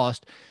extra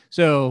cost.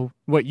 So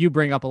what you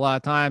bring up a lot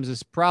of times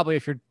is probably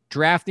if you're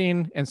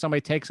drafting and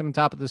somebody takes them on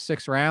top of the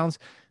 6 rounds,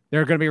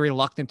 they're going to be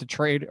reluctant to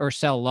trade or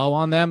sell low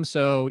on them.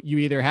 So you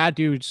either had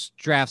to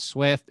draft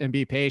Swift and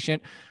be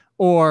patient,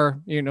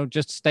 or,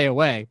 just stay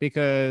away,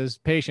 because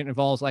patient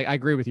involves, like, I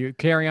agree with you.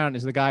 Kerryon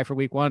is the guy for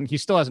week 1. He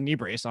still has a knee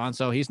brace on,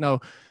 so he's no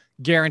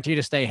guarantee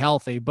to stay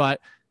healthy. But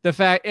the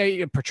fact,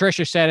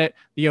 Patricia said it,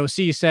 the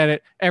OC said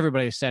it,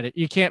 everybody said it.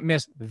 You can't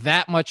miss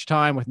that much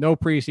time with no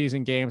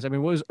preseason games. I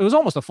mean, it was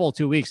almost a full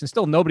 2 weeks, and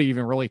still nobody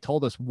even really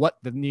told us what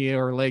the knee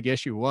or leg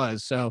issue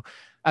was. So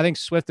I think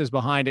Swift is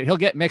behind it. He'll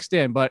get mixed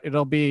in, but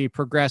it'll be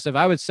progressive.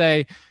 I would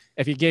say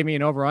if you gave me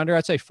an over-under,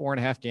 I'd say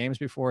 4.5 games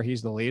before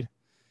he's the lead.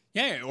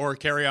 Yeah, or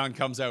Kerryon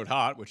comes out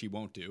hot, which he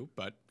won't do,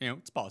 but,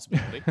 it's a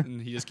possibility,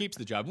 and he just keeps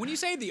the job. When you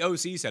say the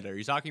OC said it, are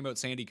you talking about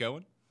Sandy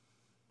Cohen?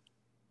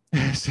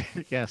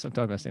 Yes, I'm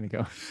talking about Sandy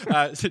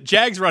Cohen. So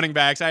Jags running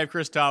backs, I have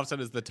Chris Thompson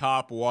as the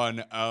top one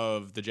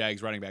of the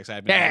Jags running backs. I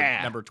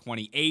have number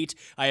 28.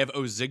 I have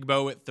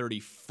Ozigbo at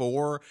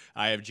 34.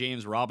 I have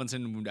James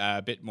Robinson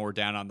a bit more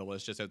down on the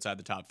list, just outside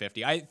the top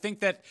 50. I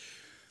think that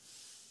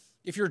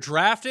if you're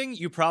drafting,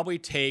 you probably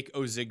take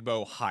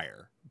Ozigbo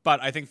higher.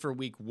 But I think for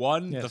week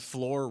 1, the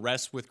floor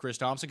rests with Chris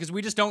Thompson because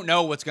we just don't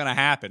know what's going to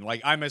happen.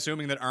 Like, I'm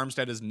assuming that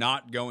Armstead is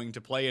not going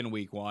to play in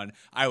week 1.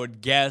 I would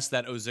guess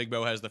that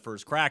Ozigbo has the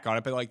first crack on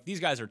it. But, like,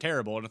 these guys are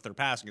terrible, and if they're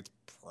passing, it's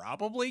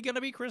probably going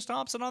to be Chris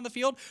Thompson on the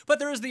field. But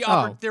there is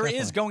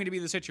is going to be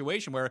the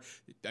situation where,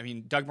 I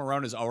mean, Doug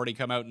Marrone has already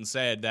come out and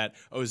said that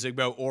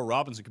Ozigbo or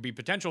Robinson could be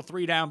potential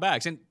 3-down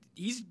backs. And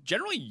he's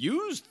generally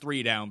used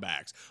 3-down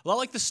backs. A lot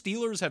like the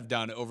Steelers have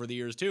done over the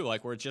years too,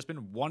 like where it's just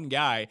been one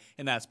guy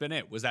and that's been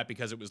it. Was that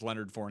because it was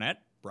Leonard Fournette?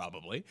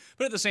 Probably.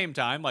 But at the same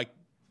time, like,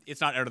 it's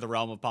not out of the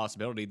realm of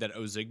possibility that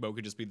Ozigbo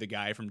could just be the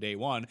guy from day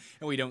 1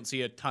 and we don't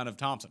see a ton of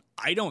Thompson.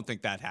 I don't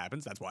think that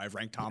happens. That's why I've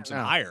ranked Thompson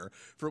higher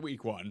for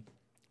week 1.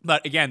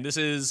 But again, this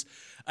is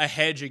a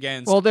hedge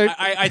against. Well,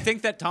 I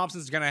think that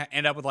Thompson's going to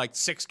end up with like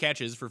 6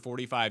 catches for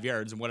 45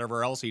 yards and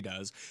whatever else he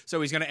does. So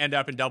he's going to end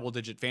up in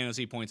double-digit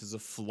fantasy points as a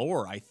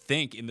floor, I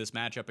think, in this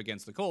matchup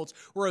against the Colts.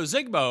 Where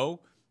Ozigbo,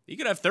 he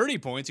could have 30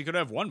 points. He could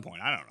have 1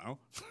 point. I don't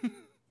know.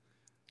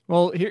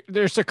 Well,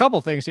 there's a couple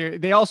things here.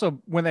 They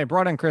also, when they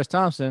brought in Chris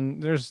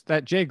Thompson, there's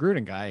that Jay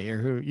Gruden guy here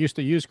who used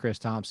to use Chris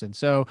Thompson.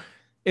 So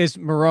is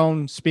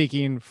Marone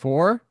speaking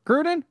for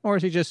Gruden, or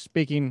is he just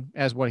speaking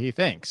as what he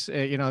thinks?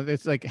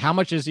 It's like, how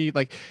much is he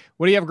like?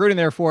 What do you have Gruden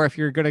there for if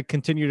you're going to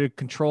continue to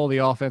control the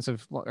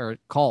offensive or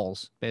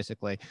calls,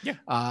 basically? Yeah.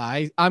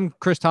 I'm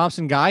Chris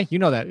Thompson guy. You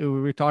know that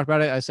we talked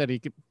about it. I said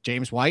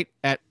James White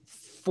at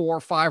 4 or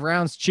 5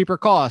 rounds cheaper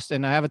cost,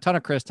 and I have a ton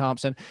of Chris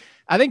Thompson.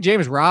 I think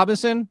James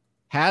Robinson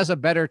has a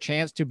better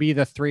chance to be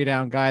the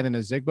 3-down guy than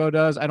Ozigbo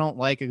does. I don't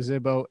like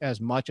Ozigbo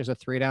as much as a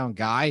 3-down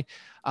guy.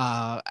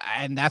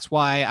 And that's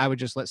why I would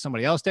just let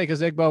somebody else take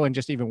Ozigbo and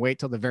just even wait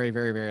till the very,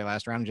 very, very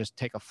last round and just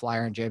take a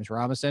flyer on James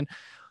Robinson.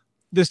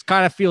 This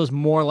kind of feels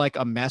more like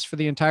a mess for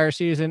the entire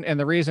season. And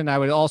the reason I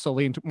would also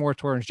lean more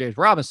towards James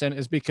Robinson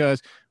is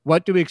because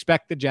what do we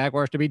expect the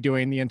Jaguars to be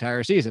doing the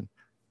entire season?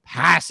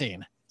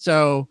 Passing.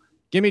 So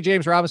give me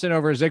James Robinson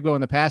over Ozigbo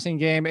in the passing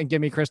game and give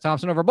me Chris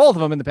Thompson over both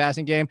of them in the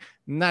passing game.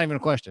 Not even a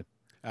question.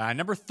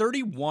 Number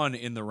 31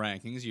 in the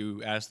rankings,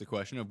 you asked the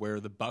question of where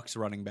the Bucs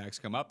running backs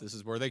come up. This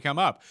is where they come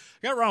up.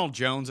 I got Ronald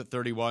Jones at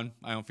 31.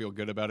 I don't feel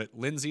good about it.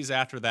 Lindsey's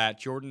after that.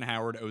 Jordan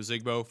Howard,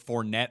 Ozigbo,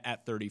 Fournette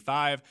at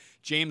 35.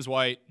 James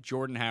White,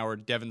 Jordan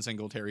Howard, Devin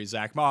Singletary,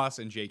 Zach Moss,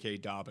 and J.K.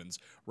 Dobbins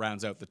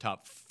rounds out the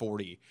top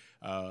 40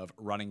 of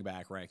running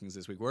back rankings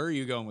this week. Where are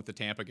you going with the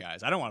Tampa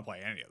guys? I don't want to play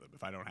any of them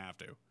if I don't have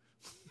to.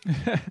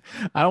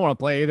 I don't want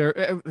to play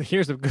either.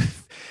 Here's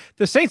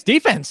the Saints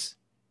defense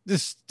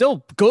is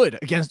still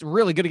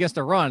really good against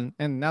the run,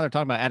 and now they're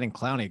talking about adding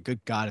Clowney.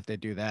 Good God, if they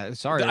do that.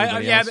 Sorry,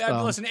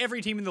 listen,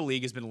 every team in the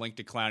league has been linked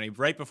to Clowney.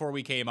 Right before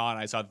we came on,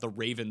 I saw that the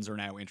Ravens are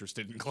now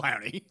interested in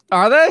Clowney.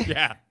 Are they?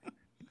 Yeah.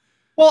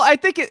 Well,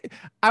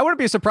 I wouldn't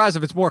be surprised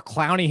if it's more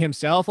Clowney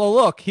himself. Oh,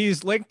 look,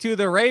 he's linked to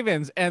the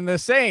Ravens and the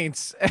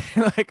Saints.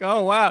 Like,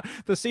 oh, wow.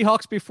 The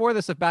Seahawks before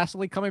this have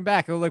vastly coming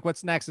back. Oh, look,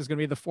 what's next is going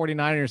to be the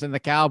 49ers and the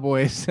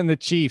Cowboys and the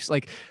Chiefs.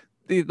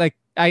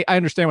 I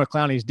understand what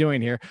Clowney's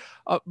doing here.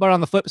 But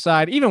on the flip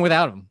side, even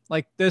without him,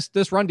 like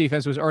this run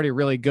defense was already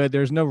really good.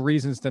 There's no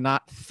reasons to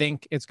not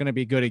think it's going to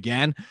be good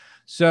again.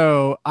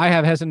 So I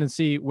have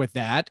hesitancy with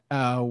that.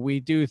 We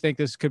do think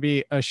this could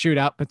be a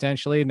shootout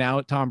potentially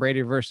now. Tom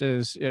Brady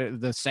versus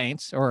the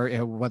Saints, or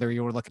whether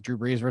you would look at Drew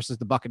Brees versus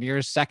the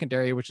Buccaneers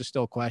secondary, which is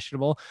still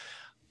questionable.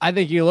 I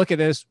think you look at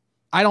this.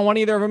 I don't want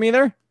either of them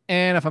either.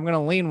 And if I'm going to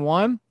lean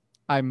one,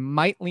 I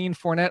might lean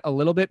Fournette a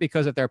little bit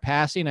because if they're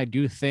passing, I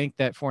do think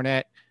that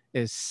Fournette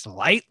is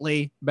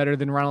slightly better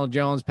than Ronald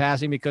Jones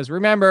passing because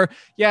remember,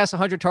 yes,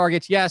 100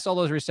 targets. Yes, all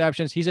those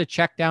receptions. He's a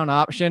check down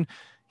option.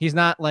 He's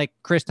not like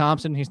Chris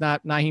Thompson. He's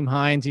not Nyheim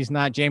Hines. He's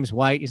not James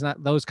White. He's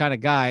not those kind of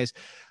guys.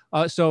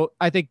 So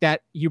I think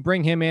that you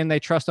bring him in, they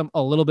trust him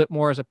a little bit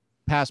more as a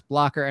pass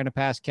blocker and a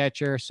pass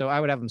catcher. So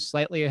I would have him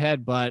slightly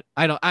ahead, but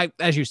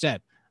as you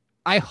said,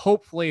 I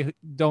hopefully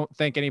don't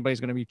think anybody's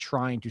going to be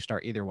trying to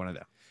start either one of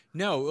them.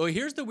 No, well,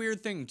 here's the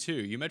weird thing, too.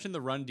 You mentioned the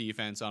run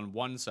defense on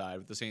one side,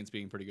 with the Saints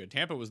being pretty good.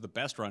 Tampa was the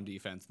best run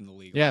defense in the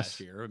league last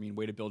year. I mean,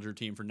 way to build your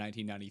team for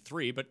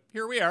 1993, but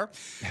here we are.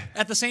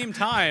 At the same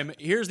time,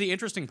 here's the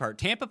interesting part.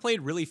 Tampa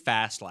played really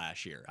fast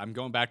last year. I'm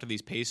going back to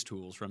these pace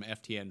tools from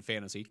FTN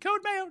Fantasy.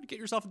 Code Mayo to get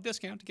yourself a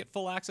discount to get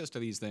full access to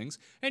these things,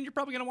 and you're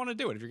probably going to want to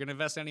do it if you're going to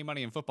invest any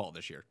money in football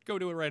this year. Go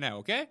do it right now,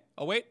 okay?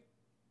 I'll wait.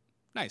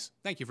 Nice.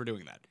 Thank you for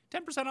doing that.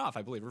 10% off,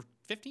 I believe, or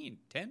 15,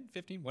 10,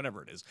 15,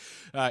 whatever it is.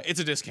 It's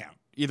a discount.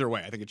 Either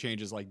way, I think it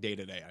changes like day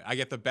to day. I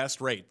get the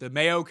best rate. The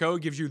Mayo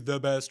code gives you the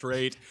best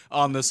rate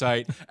on the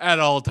site at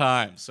all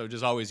times. So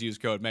just always use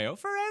code Mayo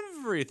for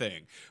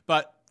everything.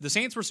 But the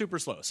Saints were super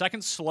slow.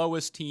 Second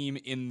slowest team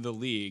in the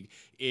league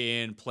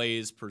in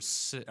plays per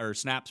or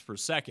snaps per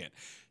second.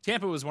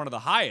 Tampa was one of the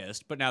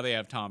highest, but now they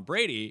have Tom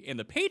Brady, and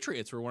the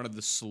Patriots were one of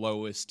the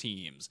slowest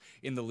teams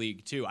in the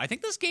league too. I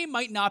think this game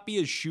might not be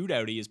as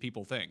shootouty as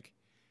people think.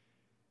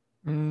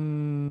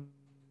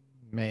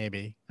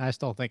 Maybe. I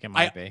still think it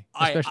might be.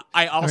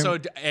 I also,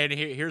 and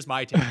here's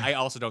my take. I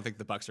also don't think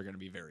the Bucs are going to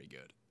be very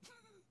good.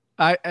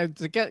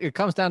 It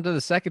comes down to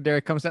the secondary.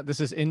 It comes down.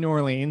 This is in New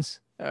Orleans.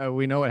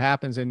 We know what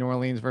happens in New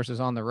Orleans versus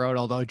on the road.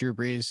 Although Drew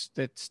Brees,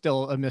 it's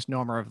still a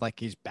misnomer of like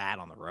he's bad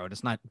on the road.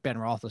 It's not Ben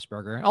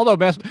Roethlisberger. Although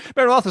Ben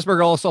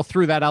Roethlisberger also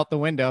threw that out the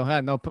window.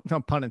 No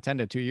pun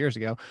intended 2 years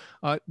ago.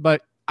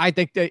 But I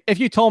think that if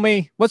you told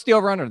me what's the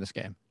over/under in this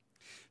game,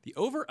 the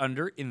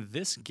over/under in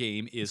this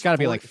game is it's got to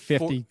be like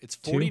 50. It's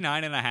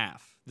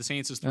 49.5. The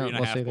Saints is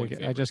 3.5 point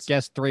favorites. I just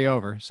guessed 3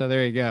 over. So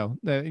there you go.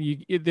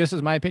 This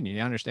is my opinion.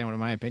 You understand what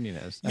my opinion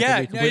is.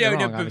 I'm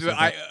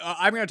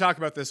going to talk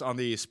about this on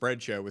the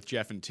spread show with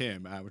Jeff and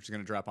Tim, which is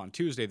going to drop on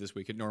Tuesday this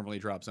week. It normally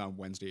drops on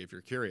Wednesday if you're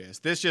curious.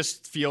 This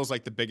just feels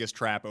like the biggest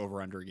trap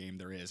over-under game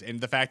there is.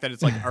 And the fact that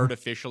it's like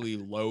artificially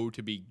low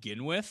to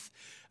begin with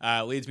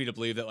leads me to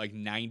believe that like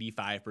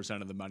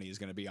 95% of the money is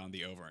going to be on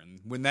the over.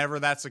 And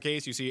whenever that's the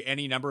case, you see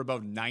any number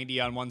above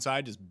 90 on one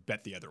side, just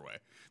bet the other way.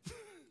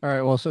 All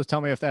right, well, so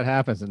tell me if that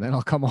happens, and then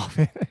I'll come off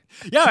it.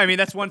 Yeah, I mean,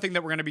 that's one thing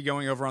that we're going to be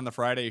going over on the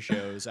Friday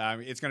shows.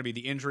 It's going to be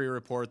the injury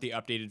report, the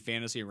updated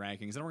fantasy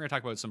rankings, and we're going to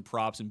talk about some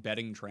props and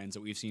betting trends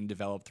that we've seen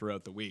develop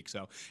throughout the week.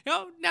 So,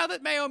 now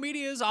that Mayo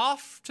Media is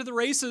off to the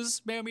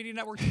races, Mayo Media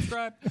Network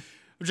subscribe,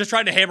 I'm just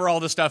trying to hammer all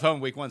this stuff home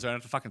week 1, so I don't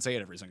have to fucking say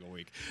it every single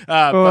week.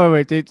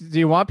 Wait. Do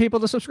you want people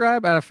to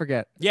subscribe? I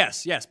forget.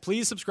 Yes.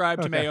 Please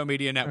subscribe to Mayo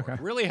Media Network. Okay.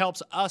 It really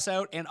helps us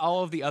out and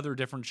all of the other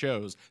different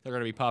shows that are going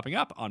to be popping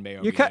up on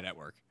Mayo Media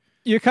Network.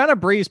 You kind of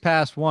breezed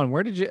past one.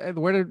 Where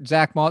did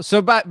Zach Moss?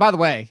 So by the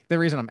way, the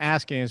reason I'm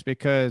asking is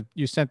because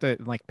you sent the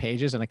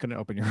pages and I couldn't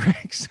open your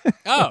ranks.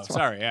 Oh,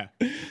 sorry. Yeah.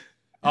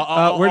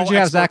 Where did you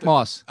have Zach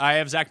Moss? I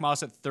have Zach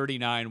Moss at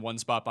 39, one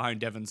spot behind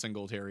Devin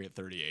Singletary at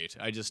 38.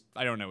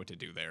 I don't know what to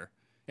do there.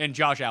 And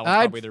Josh Allen's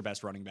probably their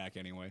best running back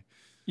anyway.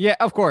 Yeah,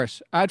 of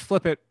course. I'd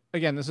flip it.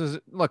 Again, this is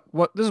what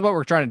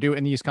we're trying to do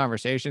in these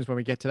conversations when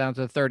we get down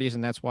to the 30s,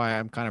 and that's why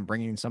I'm kind of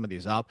bringing some of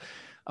these up.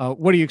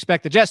 What do you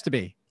expect the Jets to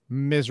be?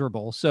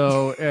 Miserable.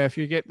 So if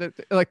you get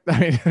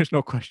there's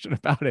no question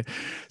about it.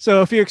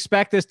 So if you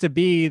expect this to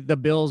be the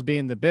Bills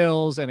being the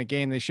Bills, and a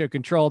game they should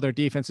control, their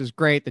defense is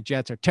great, the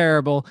Jets are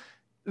terrible.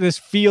 This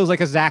feels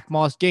like a Zach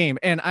Moss game.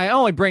 And I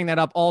only bring that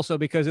up also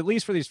because at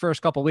least for these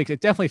first couple of weeks,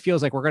 it definitely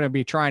feels like we're going to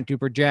be trying to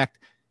project,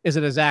 is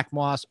it a Zach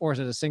Moss or is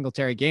it a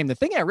Singletary game? The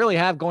thing I really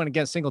have going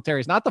against Singletary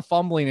is not the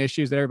fumbling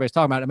issues that everybody's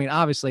talking about. I mean,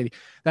 obviously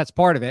that's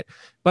part of it,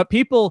 but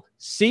people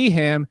see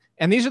him,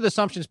 and these are the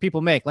assumptions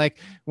people make. Like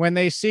when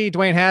they see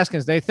Dwayne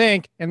Haskins, they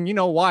think, and you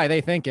know why they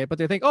think it, but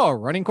they think, oh,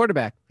 running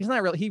quarterback. He's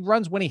not really, he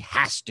runs when he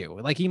has to.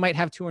 Like he might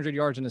have 200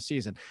 yards in a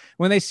season.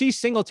 When they see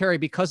Singletary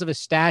because of his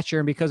stature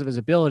and because of his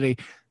ability,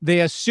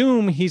 they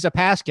assume he's a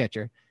pass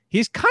catcher.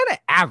 He's kind of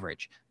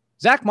average.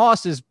 Zach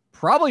Moss is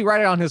probably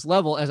right on his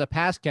level as a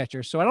pass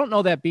catcher. So I don't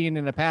know that being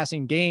in a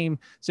passing game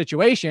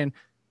situation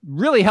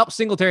really helps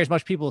Singletary as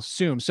much people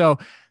assume. So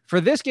for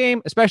this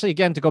game, especially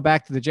again, to go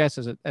back to the Jets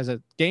as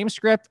a game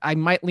script, I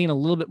might lean a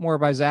little bit more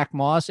by Zach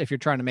Moss if you're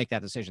trying to make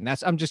that decision.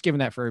 I'm just giving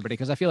that for everybody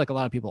because I feel like a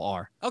lot of people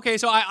are. Okay,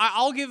 so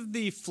I'll give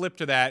the flip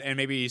to that and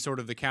maybe sort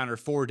of the counter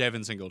for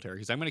Devin Singletary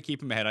because I'm going to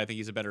keep him ahead. I think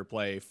he's a better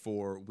play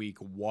for week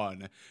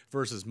 1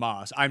 versus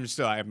Moss. I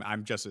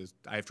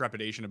have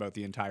trepidation about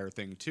the entire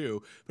thing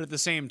too, but at the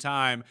same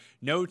time,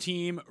 no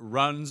team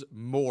runs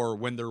more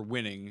when they're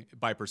winning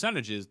by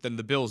percentages than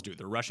the Bills do.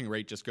 Their rushing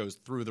rate just goes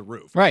through the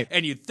roof. Right.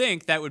 And you'd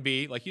think that would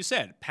be, like you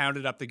said,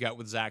 pounded up the gut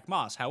with Zach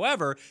Moss.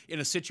 However,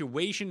 in a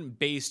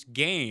situation-based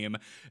game,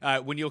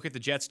 when you look at the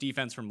Jets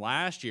defense from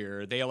last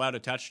year, they allowed a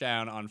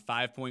touchdown on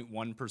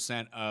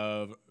 5.1%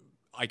 of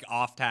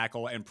off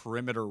tackle and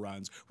perimeter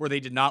runs, where they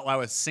did not allow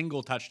a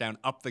single touchdown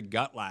up the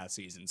gut last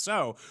season.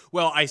 So,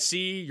 well, I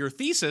see your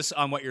thesis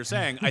on what you're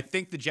saying. I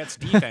think the Jets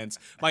defense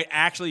might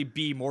actually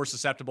be more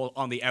susceptible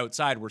on the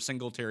outside, where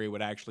Singletary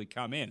would actually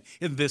come in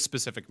this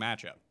specific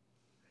matchup.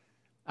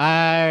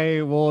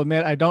 I will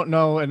admit I don't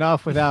know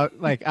enough without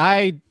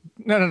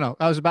No.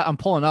 I'm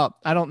pulling up.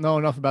 I don't know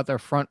enough about their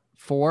front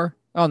four.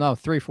 Oh no,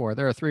 3-4.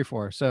 They're a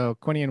 3-4. So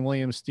Quinion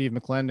Williams, Steve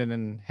McClendon,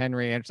 and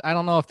Henry. I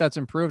don't know if that's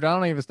improved. I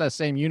don't know if it's that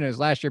same unit as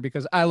last year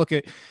because I look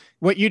at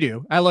what you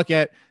do. I look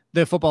at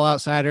the Football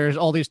Outsiders,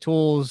 all these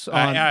tools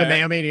on the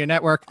Mayo Media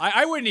Network.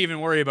 I wouldn't even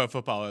worry about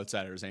Football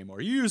Outsiders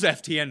anymore. You use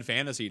FTN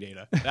fantasy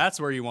data. That's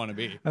where you want to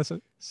be.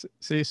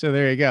 So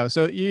there you go.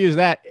 So you use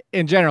that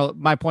in general.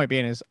 My point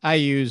being is I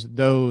use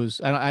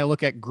those. I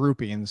look at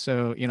grouping.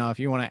 So, if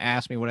you want to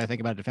ask me what I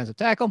think about defensive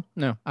tackle,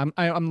 no,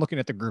 I'm looking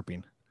at the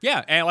grouping.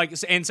 Yeah,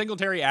 and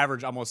Singletary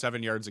averaged almost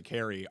 7 yards a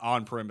carry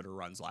on perimeter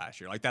runs last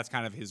year. That's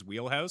kind of his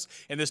wheelhouse,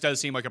 and this does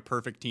seem like a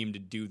perfect team to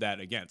do that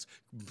against.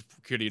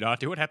 Could he not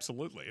do it?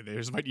 Absolutely. They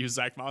just might use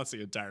Zach Moss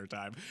the entire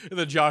time, and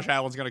then Josh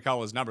Allen's going to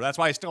call his number. That's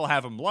why I still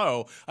have him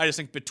low. I just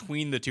think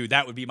between the two,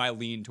 that would be my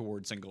lean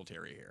towards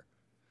Singletary here.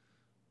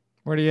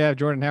 Where do you have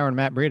Jordan Howard and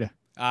Matt Breida?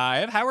 I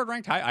have Howard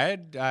ranked high. I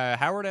had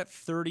Howard at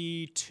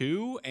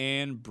 32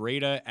 and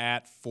Breida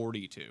at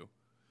 42.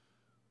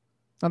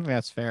 I think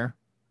that's fair.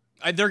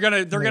 They're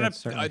going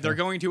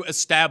to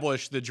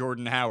establish the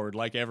Jordan Howard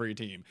like every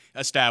team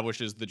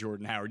establishes the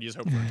Jordan Howard. You just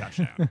hope for a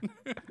touchdown.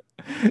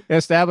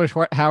 Establish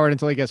Howard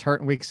until he gets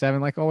hurt in week 7,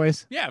 like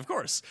always. Yeah, of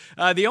course.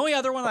 The only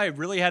other one I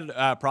really had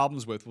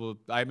problems with,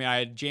 I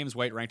had James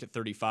White ranked at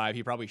 35.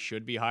 He probably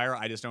should be higher.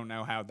 I just don't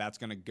know how that's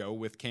going to go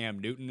with Cam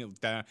Newton.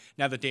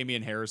 Now that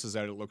Damian Harris is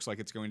out, it looks like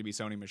it's going to be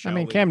Sony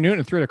Michel. Cam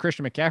Newton threw to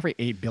Christian McCaffrey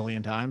 8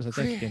 billion times. I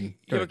think you can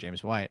throw to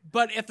James White.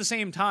 But at the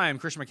same time,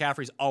 Christian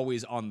McCaffrey's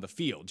always on the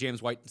field.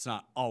 James White's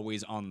not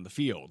always on the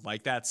field.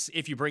 That's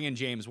if you bring in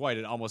James White,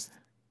 it almost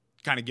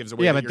kind of gives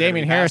away. Yeah, but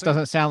Damian Harris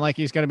doesn't sound like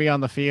he's going to be on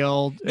the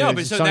field. No,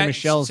 but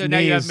now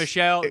you have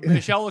Michelle.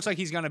 Michelle looks like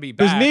he's going to be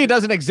back. His knee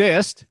doesn't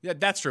exist. Yeah,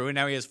 that's true. And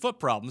now he has foot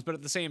problems. But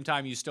at the same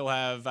time, you still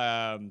have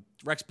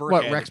Rex Burkhead.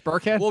 What, Rex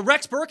Burkhead? Well,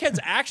 Rex Burkhead's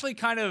actually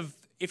kind of,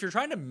 if you're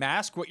trying to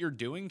mask what you're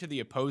doing to the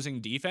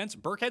opposing defense,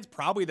 Burkhead's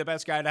probably the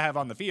best guy to have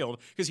on the field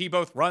because he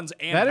both runs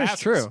and passes. That is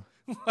true.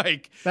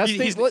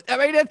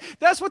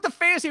 That's what the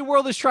fantasy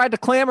world has tried to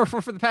clamor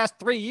for the past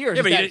 3 years.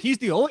 Yeah, but he's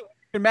the only one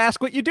who can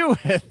mask what you do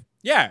with.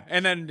 Yeah,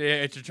 and then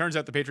it turns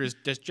out the Patriots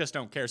just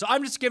don't care. So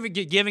I'm just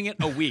giving it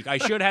a week. I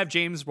should have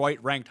James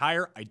White ranked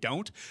higher. I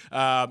don't.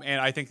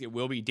 And I think it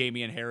will be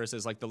Damian Harris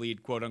as like the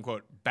lead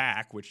quote-unquote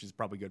back, which is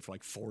probably good for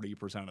like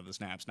 40% of the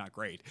snaps. Not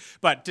great.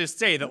 But to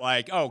say that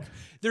like, oh,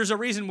 there's a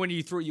reason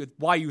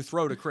why you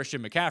throw to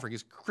Christian McCaffrey,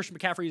 because Christian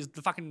McCaffrey is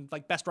the fucking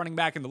like best running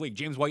back in the league.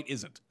 James White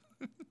isn't.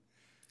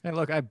 Hey,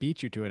 look, I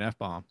beat you to an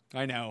F-bomb.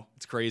 I know.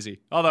 It's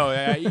crazy. Although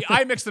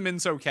I mix them in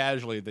so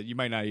casually that you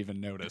might not even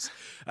notice.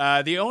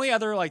 The only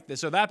other,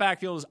 so that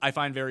backfield is, I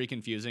find very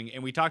confusing.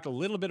 And we talked a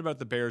little bit about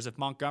the Bears. If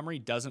Montgomery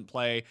doesn't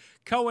play,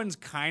 Cohen's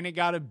kind of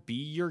got to be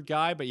your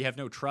guy, but you have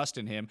no trust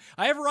in him.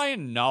 I have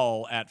Ryan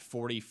Null at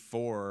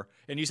 44.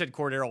 And you said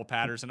Cordero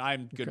Patterson.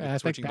 I'm good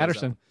with switching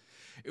Patterson.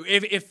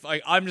 If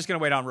I'm just going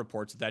to wait on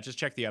reports of that. Just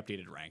check the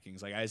updated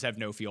rankings. Like, I just have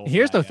no feel for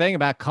Here's that the thing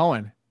about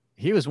Cohen.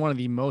 He was one of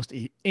the most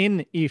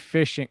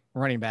inefficient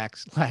running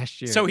backs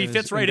last year. So he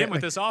fits right in with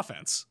this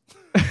offense.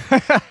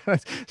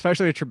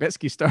 Especially with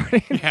Trubisky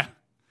starting. Yeah.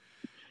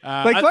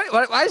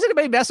 Why is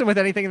anybody messing with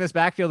anything in this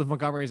backfield if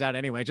Montgomery's out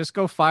anyway? Just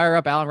go fire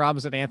up Allen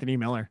Robinson and Anthony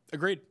Miller.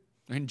 Agreed.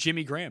 And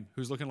Jimmy Graham,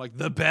 who's looking like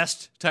the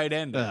best tight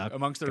end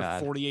amongst their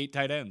 48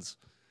 tight ends.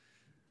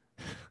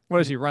 What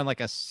does he run, like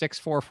a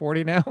 6'4"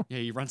 40 now? Yeah,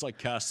 he runs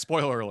like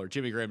spoiler alert,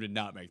 Jimmy Graham did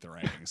not make the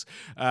rankings.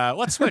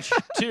 Let's switch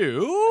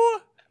to...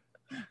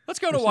 Let's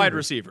go to wide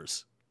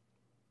receivers.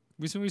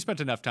 We spent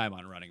enough time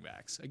on running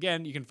backs.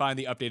 Again, you can find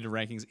the updated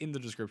rankings in the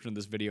description of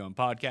this video and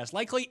podcast,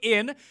 likely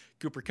in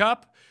Cooper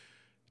Kupp,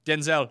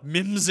 Denzel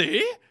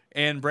Mimsy,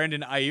 and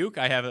Brandon Ayuk.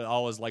 I have it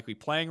all as likely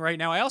playing right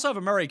now. I also have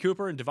Amari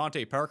Cooper and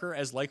Devontae Parker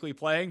as likely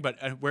playing,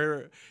 but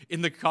where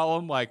in the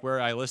column where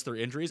I list their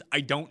injuries,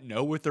 I don't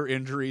know what their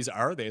injuries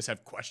are. They just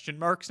have question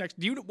marks next.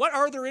 What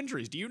are their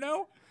injuries? Do you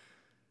know?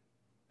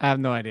 I have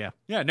no idea.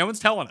 Yeah, no one's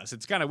telling us.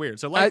 It's kind of weird.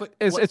 So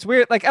it's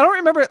weird. Like, I don't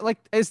remember. Like,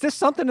 is this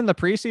something in the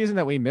preseason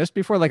that we missed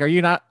before? Like, do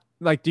you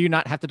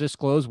not have to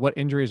disclose what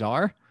injuries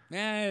are?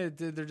 They're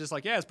just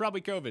like, yeah, it's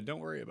probably COVID. Don't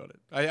worry about it.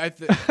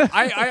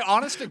 I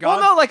honest to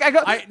God.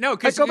 Well, no,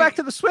 go back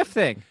to the Swift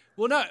thing.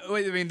 Well, no,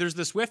 I mean, there's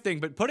the Swift thing,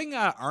 but putting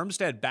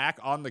Armstead back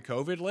on the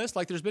COVID list,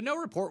 there's been no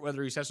report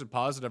whether he's tested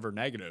positive or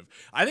negative.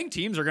 I think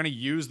teams are going to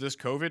use this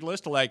COVID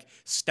list to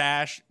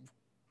stash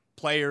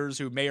players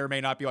who may or may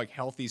not be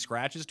healthy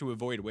scratches to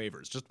avoid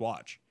waivers. Just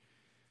watch.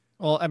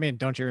 Well, I mean,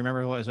 don't you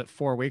remember, what was it,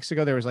 4 weeks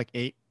ago? There was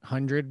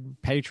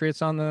 800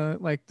 Patriots on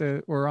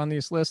were on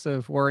these lists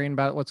of worrying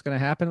about what's going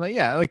to happen.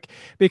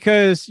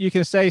 Because you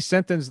can say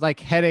symptoms like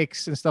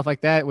headaches and stuff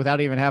like that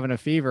without even having a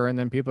fever. And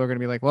then people are going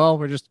to be like, well,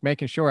 we're just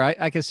making sure.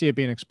 I can see it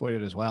being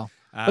exploited as well.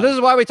 But this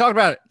is why we talked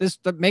about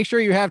it. Make sure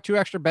you have 2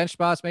 extra bench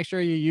spots. Make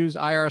sure you use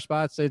IR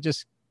spots.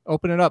 Just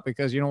open it up,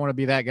 because you don't want to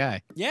be that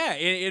guy. Yeah,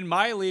 in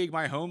my league,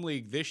 my home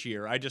league this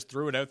year, I just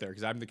threw it out there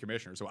because I'm the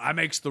commissioner, so I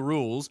makes the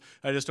rules.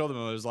 I just told them,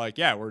 I was like,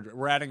 yeah,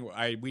 we're adding.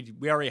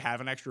 We already have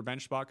an extra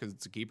bench spot because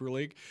it's a keeper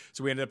league,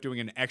 so we ended up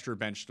doing an extra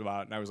bench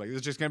spot, and I was like, this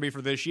is just gonna be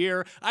for this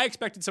year. I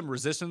expected some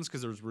resistance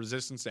because there was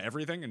resistance to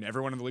everything, and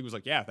everyone in the league was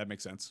like, yeah, that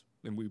makes sense,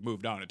 and we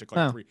moved on. It took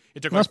three.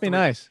 It took must be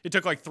nice. It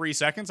took 3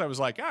 seconds. I was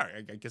like, all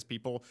right, I guess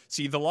people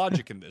see the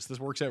logic in this. This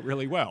works out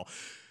really well.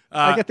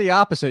 I get the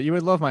opposite. You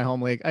would love my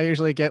home league. I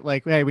usually get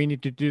hey, we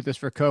need to do this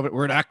for COVID.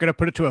 We're not going to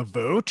put it to a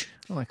vote.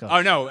 I'm like,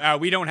 oh no,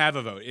 we don't have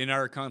a vote in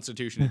our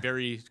constitution. It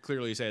very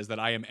clearly says that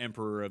I am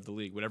emperor of the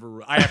league.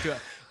 Whatever I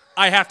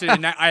have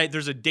to,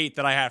 there's a date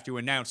that I have to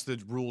announce the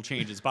rule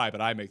changes by,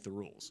 but I make the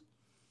rules.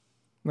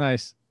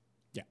 Nice.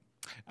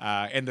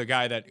 And the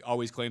guy that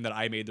always claimed that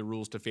I made the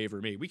rules to favor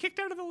me, we kicked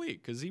out of the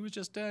league because he was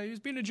just he was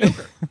being a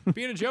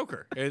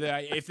joker.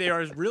 If they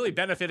are really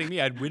benefiting me,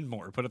 I'd win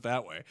more. Put it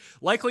that way.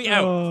 Likely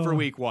out for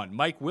week 1.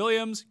 Mike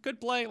Williams could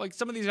play.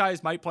 Some of these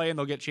guys might play and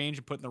they'll get changed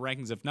and put in the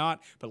rankings if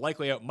not. But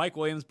likely out. Mike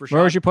Williams, Brashad.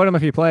 Where would you put him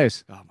if he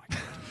plays? Oh my god.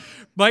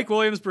 Mike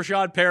Williams,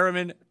 Brashad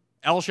Perriman,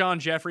 Alshon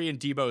Jeffrey, and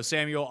Deebo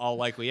Samuel all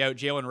likely out.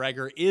 Jalen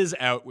Reagor is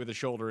out with a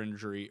shoulder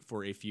injury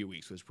for a few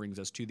weeks, which brings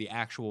us to the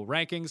actual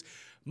rankings.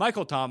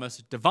 Michael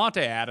Thomas,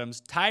 Devontae Adams,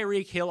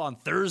 Tyreek Hill on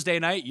Thursday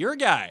night. Your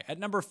guy at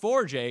number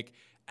 4, Jake.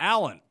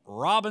 Allen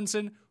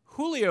Robinson,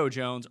 Julio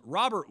Jones,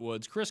 Robert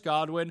Woods, Chris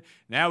Godwin.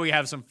 Now we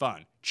have some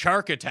fun.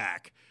 Chark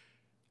Attack.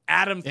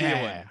 Adam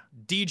Thielen,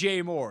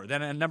 DJ Moore.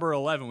 Then at number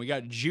 11, we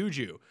got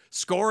Juju,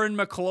 Scorin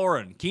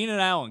McLaurin, Keenan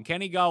Allen,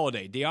 Kenny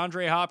Golladay,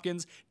 DeAndre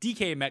Hopkins,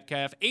 DK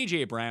Metcalf,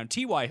 AJ Brown,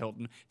 T.Y.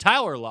 Hilton,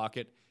 Tyler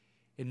Lockett,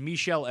 and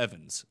Michelle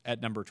Evans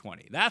at number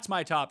 20. That's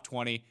my top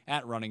 20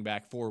 at running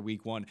back for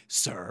week 1,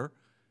 sir.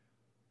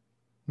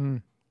 I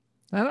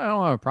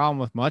don't have a problem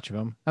with much of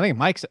them. I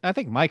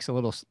think Mike's a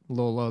little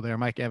low there.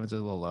 Mike Evans is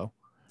a little low.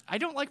 I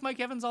don't like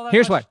Mike Evans all that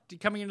much why.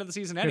 Coming into the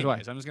season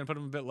anyways. I'm just going to put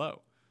him a bit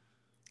low.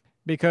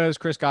 Because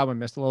Chris Godwin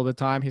missed a little bit of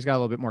time. He's got a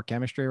little bit more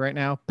chemistry right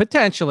now,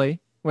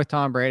 potentially, with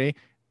Tom Brady.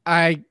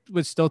 I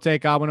would still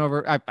take Godwin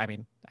over. I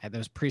mean, I had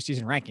those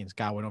preseason rankings,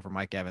 Godwin over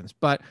Mike Evans.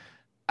 But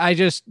I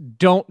just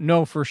don't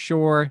know for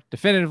sure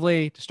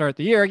definitively to start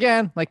the year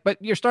again. But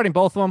you're starting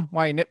both of them.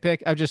 Why you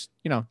nitpick? I just,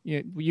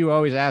 you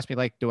always ask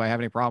me, do I have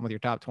any problem with your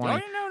top 20?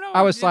 No.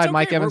 I would slide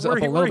Mike Evans up a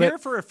little bit. We're here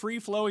for a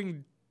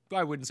free-flowing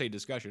I wouldn't say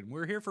discussion.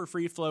 We're here for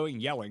free-flowing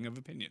yelling of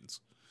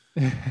opinions.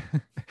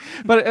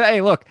 But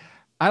hey, look,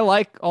 I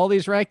like all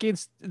these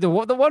rankings. The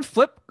one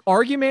flip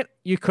argument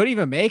you could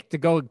even make to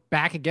go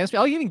back against me,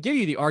 I'll even give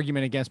you the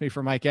argument against me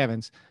for Mike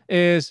Evans,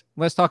 is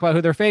let's talk about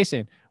who they're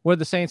facing. What did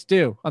the Saints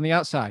do on the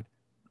outside?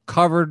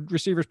 Covered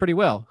receivers pretty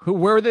well.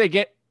 Where do they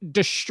get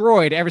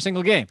destroyed every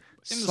single game?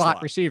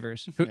 Slot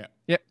receivers.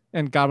 Yep.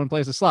 And Godwin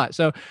plays the slot.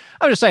 So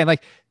I'm just saying,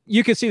 like,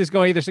 you could see this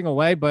going either single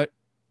way, but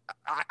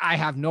I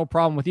have no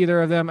problem with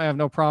either of them. I have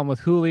no problem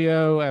with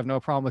Julio. I have no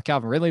problem with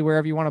Calvin Ridley,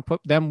 wherever you want to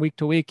put them week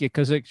to week,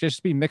 because it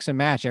just be mix and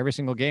match every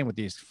single game with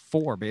these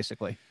four,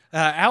 basically.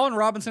 Allen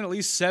Robinson, at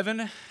least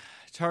 7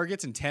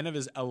 targets in 10 of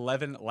his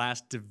 11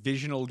 last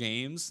divisional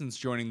games since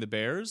joining the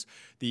Bears.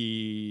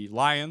 The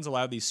Lions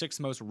allowed the 6th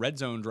most red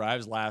zone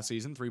drives last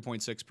season,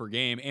 3.6 per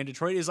game. And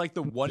Detroit is like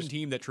the one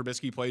team that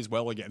Trubisky plays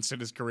well against in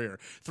his career.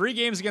 3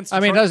 games against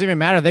Detroit. I mean, it doesn't even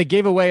matter. They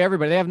gave away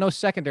everybody. They have no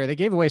secondary. They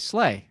gave away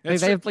Slay. They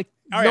have like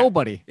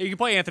nobody. Yeah. You can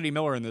play Anthony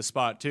Miller in this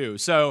spot too.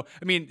 So,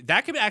 I mean,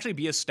 that could actually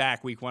be a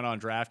stack week 1 on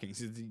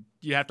DraftKings.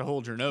 You have to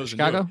hold your nose.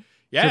 Chicago? And do it.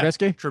 Yeah,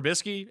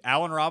 Trubisky,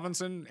 Allen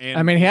Robinson. And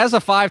I mean, he has a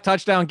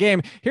 5-touchdown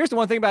game. Here's the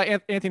one thing about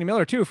Anthony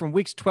Miller, too. From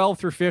weeks 12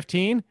 through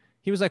 15,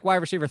 he was like wide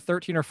receiver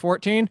 13 or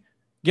 14.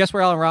 Guess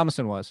where Allen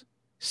Robinson was?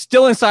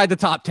 Still inside the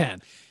top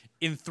 10.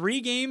 In 3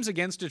 games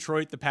against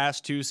Detroit the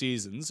past 2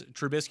 seasons,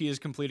 Trubisky is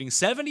completing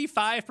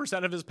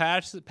 75% of his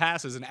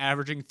passes and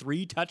averaging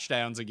 3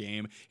 touchdowns a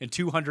game and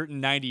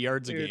 290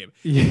 yards a game.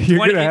 You're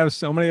going to have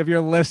so many of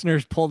your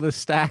listeners pull this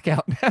stack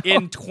out now.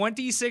 In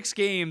 26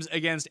 games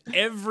against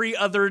every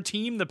other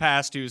team the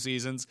past 2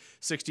 seasons,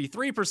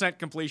 63%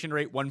 completion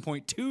rate,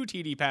 1.2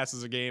 TD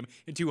passes a game,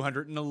 and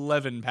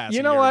 211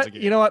 passing yards a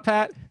game. You know what,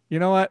 Pat? You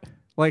know what?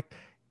 Like,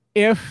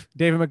 if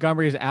David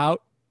Montgomery is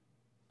out,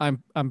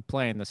 I'm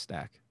playing this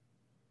stack.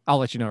 I'll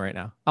let you know right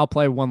now. I'll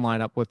play one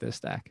lineup with this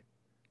stack.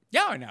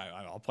 Yeah, I know.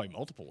 I'll play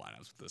multiple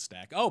lineups with this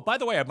stack. Oh, by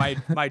the way,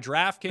 my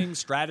DraftKings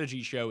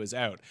strategy show is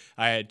out.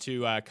 I had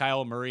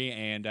Kyle Murray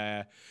and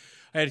I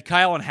had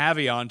Kyle and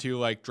Javi on to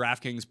like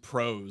DraftKings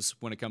pros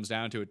when it comes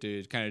down to it,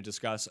 to kind of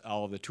discuss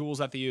all of the tools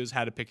that they use,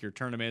 how to pick your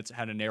tournaments,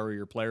 how to narrow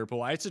your player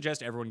pool. I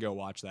suggest everyone go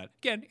watch that.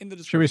 Again, in the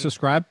description. Should we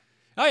subscribe?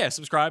 Oh yeah,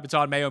 subscribe. It's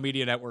on Mayo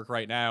Media Network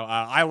right now.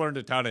 I learned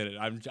a ton in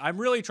it. I'm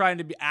really trying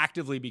to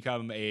actively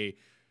become a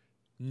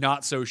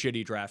not so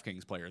shitty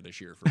DraftKings player this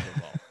year for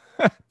football.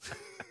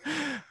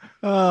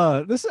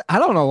 I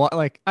don't know what,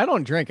 like, I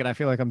don't drink and I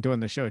feel like I'm doing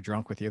the show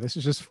drunk with you. This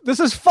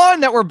is fun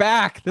that we're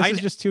back. This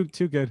is just too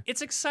good.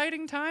 It's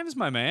exciting times,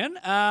 my man.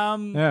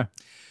 Yeah.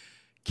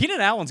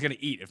 Keenan Allen's going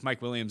to eat if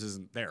Mike Williams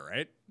isn't there,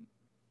 right?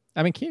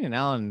 I mean, Keenan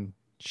Allen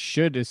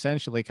should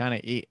essentially kind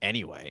of eat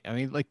anyway. I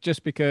mean, like,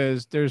 just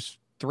because there's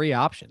 3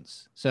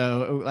 options.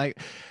 So like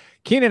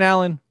Keenan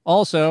Allen,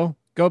 also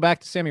go back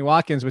to Sammy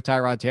Watkins with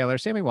Tyrod Taylor.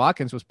 Sammy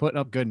Watkins was putting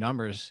up good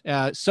numbers.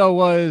 So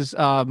was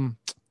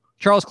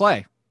Charles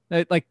Clay.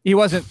 Like, he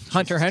wasn't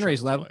Hunter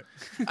Henry's level.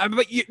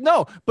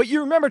 But you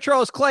remember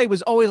Charles Clay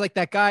was always like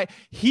that guy.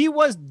 He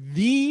was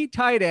the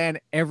tight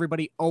end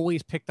everybody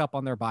always picked up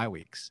on their bye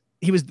weeks.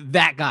 He was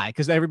that guy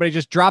because everybody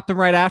just dropped him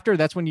right after.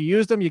 That's when you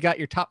used him. You got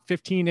your top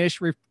 15-ish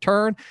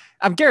return.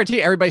 I'm guaranteed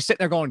everybody's sitting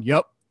there going,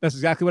 yep, that's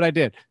exactly what I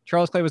did.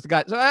 Charles Clay was the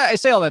guy. So I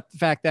say all that, the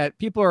fact that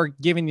people are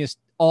giving this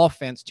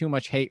offense too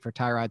much hate for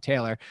Tyrod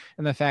Taylor,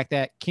 and the fact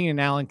that Keenan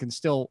Allen can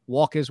still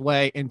walk his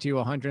way into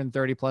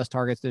 130 plus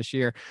targets this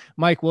year.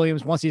 Mike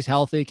Williams, once he's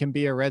healthy, can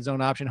be a red zone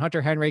option. Hunter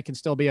Henry can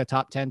still be a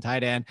top 10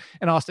 tight end,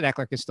 and Austin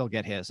Eckler can still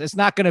get his. It's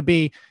not going to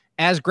be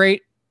as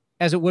great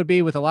as it would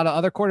be with a lot of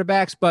other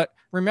quarterbacks, but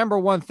remember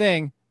one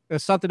thing.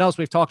 There's something else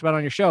we've talked about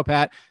on your show,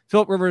 Pat.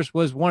 Philip Rivers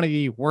was one of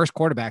the worst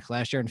quarterbacks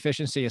last year in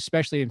efficiency,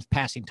 especially in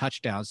passing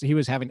touchdowns. He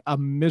was having a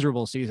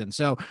miserable season.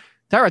 So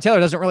Tyrod Taylor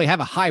doesn't really have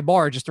a high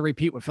bar just to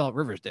repeat what Philip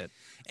Rivers did.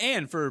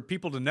 And for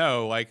people to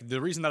know, like, the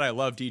reason that I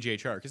love DJ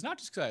Chark is not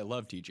just because I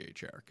love DJ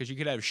Chark, because you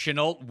could have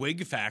Chenault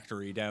Wig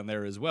Factory down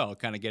there as well,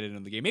 kind of get into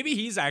the game. Maybe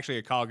he's actually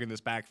a cog in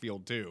this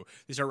backfield too.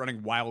 They start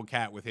running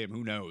Wildcat with him,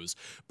 who knows?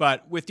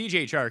 But with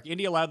DJ Chark,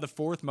 Indy allowed the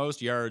 4th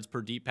most yards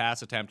per deep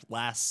pass attempt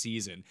last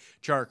season.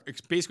 Chark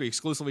basically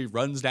exclusively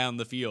runs down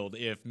the field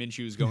if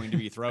Minshew is going to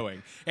be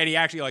throwing, and he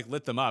actually like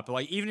lit them up.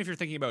 Like, even if you're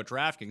thinking about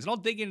DraftKings, and I'll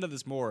dig into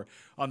this more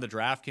on the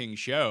DraftKings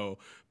show,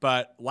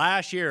 but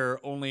last year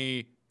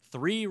only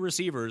 3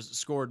 receivers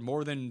scored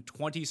more than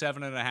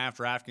 27.5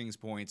 DraftKings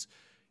points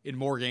in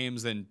more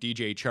games than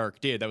DJ Chark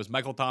did. That was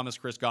Michael Thomas,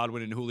 Chris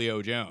Godwin, and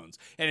Julio Jones.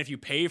 And if you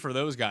pay for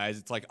those guys,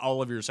 it's like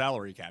all of your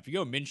salary cap. If you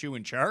go Minshew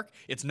and Chark,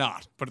 it's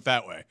not. Put it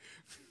that way.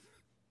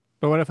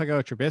 But what if I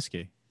go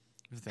Trubisky?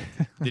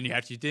 Then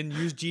you didn't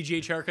use DJ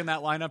Chark in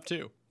that lineup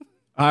too.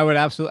 I would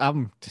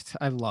absolutely.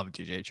 I love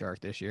DJ Chark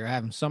this year. I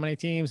have him so many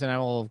teams, and I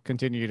will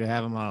continue to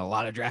have him on a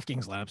lot of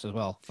DraftKings lineups as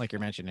well, like you're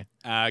mentioning.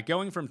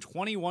 Going from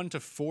 21 to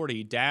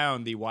 40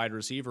 down the wide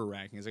receiver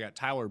rankings, I got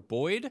Tyler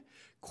Boyd,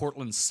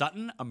 Cortland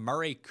Sutton,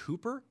 Amari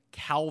Cooper,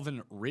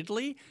 Calvin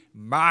Ridley,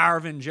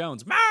 Marvin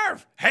Jones,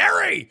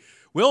 Harry,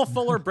 Will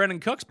Fuller,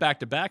 Brendan Cooks back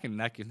to back, and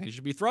they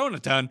should be throwing a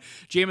ton.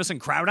 Jamison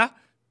Crowder,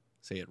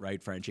 say it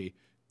right, Frenchie.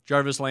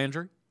 Jarvis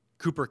Landry,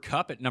 Cooper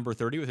Kupp at number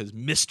 30 with his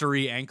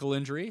mystery ankle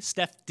injury.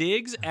 Steph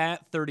Diggs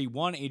at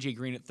 31. AJ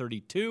Green at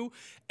 32.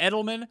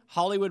 Edelman,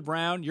 Hollywood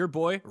Brown, your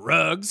boy,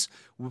 Ruggs.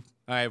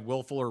 I have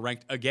Will Fuller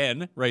ranked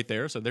again right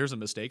there, so there's a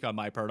mistake on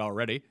my part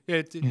already.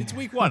 It's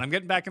week 1. I'm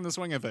getting back in the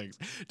swing of things.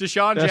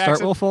 Deshaun Did I Jackson.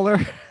 start Will Fuller?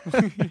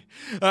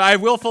 I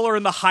have Will Fuller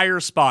in the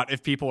higher spot,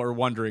 if people are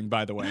wondering,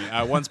 by the way.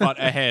 One spot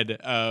ahead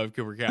of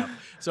Cooper Kupp.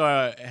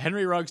 So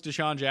Henry Ruggs,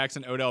 Deshaun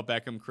Jackson, Odell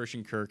Beckham,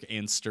 Christian Kirk,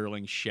 and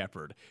Sterling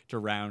Shepard to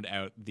round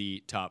out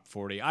the top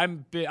 40.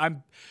 I'm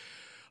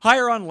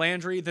higher on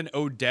Landry than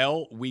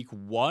Odell week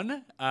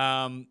 1.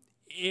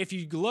 If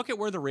you look at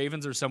where the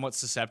Ravens are somewhat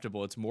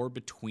susceptible, it's more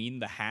between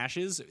the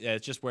hashes.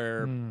 It's just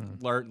where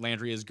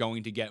Landry is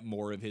going to get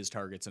more of his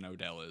targets than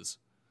Odell is.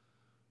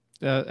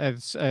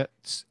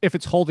 If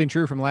it's holding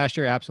true from last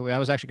year, absolutely. I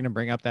was actually going to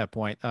bring up that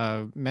point.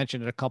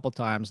 Mentioned it a couple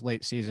times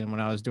late season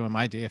when I was doing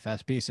my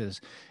DFS pieces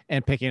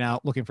and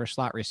looking for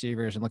slot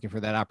receivers and looking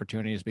for that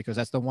opportunities, because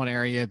that's the one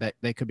area that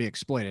they could be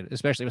exploited,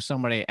 especially with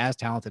somebody as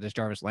talented as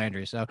Jarvis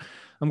Landry. So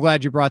I'm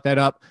glad you brought that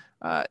up.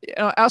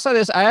 Outside of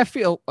this, I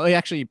feel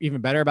actually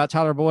even better about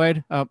Tyler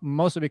Boyd,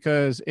 mostly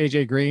because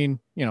AJ Green,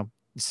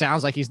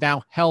 sounds like he's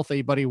now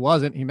healthy, but he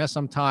wasn't. He missed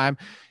some time.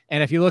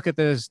 And if you look at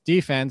this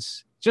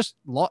defense,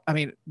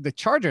 the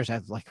Chargers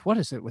have what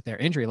is it with their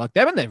injury luck?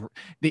 Them and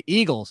the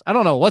Eagles. I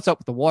don't know what's up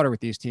with the water with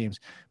these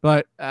teams,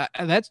 but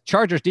that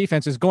Chargers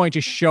defense is going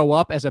to show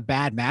up as a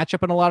bad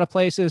matchup in a lot of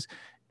places.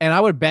 And I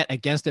would bet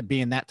against it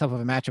being that tough of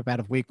a matchup out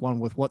of week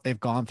 1 with what they've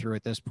gone through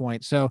at this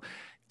point. So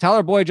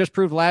Tyler Boyd just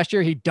proved last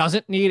year he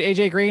doesn't need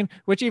AJ Green,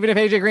 which even if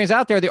AJ Green's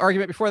out there, the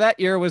argument before that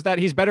year was that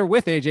he's better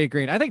with AJ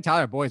Green. I think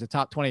Tyler Boyd's a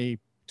top 20,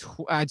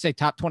 I'd say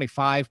top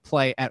 25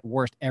 play at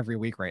worst every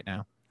week right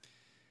now.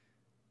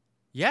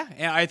 Yeah,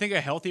 and I think a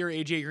healthier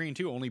AJ Green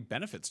too only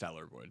benefits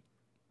Tyler Boyd.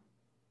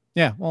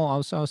 Yeah, well, I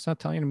was not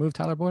telling you to move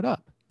Tyler Boyd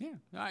up. Yeah,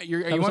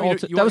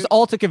 that was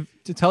all to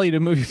tell you to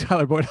move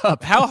Tyler Boyd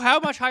up. How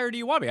much higher do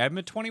you want me? I have him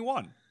at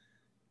 21.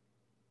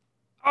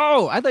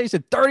 Oh, I thought you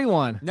said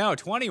 31. No,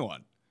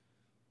 21.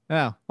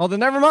 Oh, well, then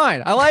never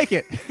mind. I like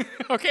it.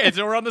 Okay,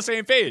 so we're on the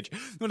same page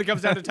when it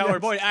comes down to Tyler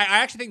Boyd. I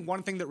actually think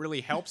one thing that really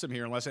helps him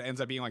here, unless it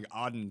ends up being like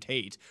Auden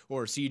Tate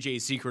or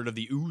CJ Secret of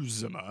the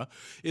Uzama,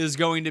 is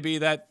going to be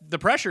that the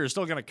pressure is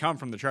still going to come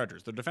from the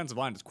Chargers. The defensive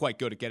line is quite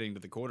good at getting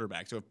to the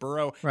quarterback. So if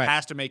Burrow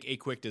has to make a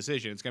quick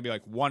decision, it's going to be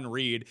like one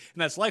read,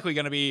 and that's likely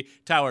going to be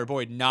Tyler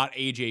Boyd, not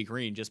AJ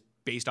Green, just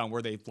based on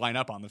where they line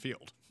up on the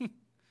field.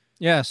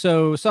 Yeah,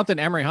 so something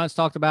Emery Hunt's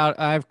talked about,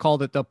 I've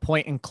called it the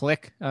point and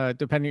click,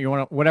 depending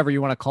whatever you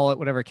want to call it,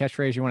 whatever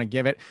catchphrase you want to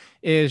give it,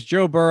 is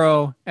Joe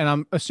Burrow, and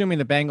I'm assuming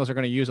the Bengals are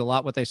going to use a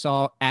lot what they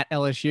saw at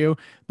LSU,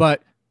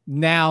 but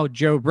now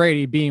Joe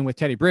Brady being with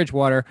Teddy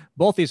Bridgewater,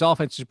 both these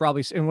offenses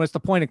probably, and what's the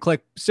point and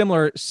click,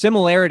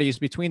 similarities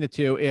between the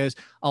two is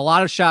a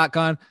lot of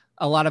shotgun,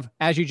 a lot of,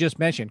 as you just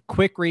mentioned,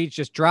 quick reads,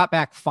 just drop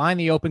back, find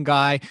the open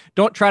guy.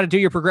 Don't try to do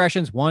your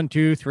progressions 1,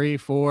 2, 3,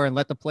 4, and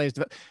let the plays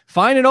develop.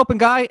 Find an open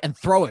guy and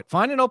throw it.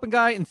 Find an open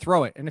guy and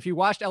throw it. And if you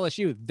watched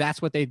LSU,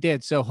 that's what they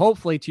did. So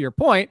hopefully, to your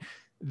point,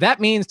 that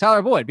means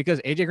Tyler Boyd, because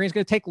AJ Green's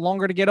going to take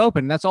longer to get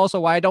open. That's also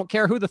why I don't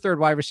care who the third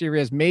wide receiver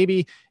is.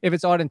 Maybe if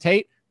it's Auden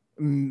Tate,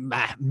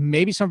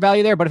 maybe some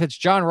value there. But if it's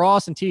John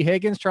Ross and T.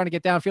 Higgins trying to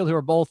get downfield, who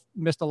are both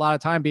missed a lot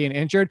of time being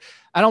injured,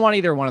 I don't want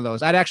either one of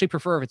those. I'd actually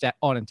prefer if it's at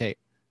Auden Tate.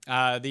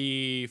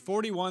 The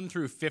 41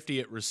 through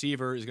 50 at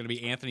receiver is going to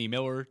be Anthony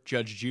Miller,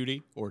 Judge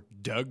Judy, or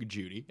Doug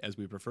Judy, as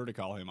we prefer to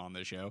call him on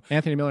this show.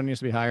 Anthony Miller needs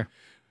to be higher.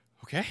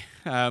 Okay.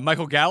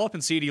 Michael Gallup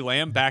and CeeDee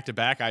Lamb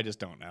back-to-back. I just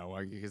don't know.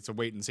 It's a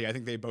wait and see. I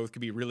think they both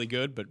could be really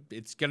good, but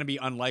it's going to be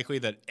unlikely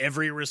that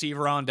every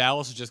receiver on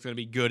Dallas is just going to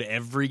be good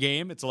every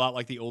game. It's a lot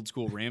like the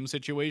old-school Rams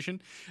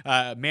situation.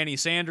 Manny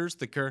Sanders,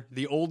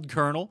 the old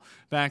colonel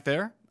back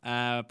there.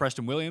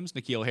 Preston Williams,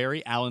 N'Keal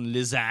Harry, Alan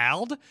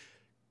Lazard,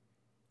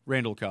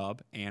 Randall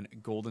Cobb, and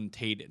Golden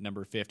Tate at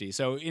number 50.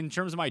 So in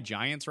terms of my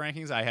Giants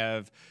rankings, I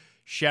have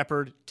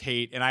Shepard,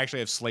 Tate, and I actually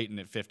have Slayton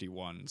at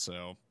 51.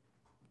 So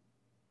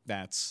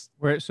that's...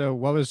 So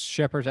what was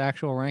Shepard's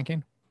actual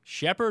ranking?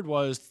 Shepard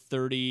was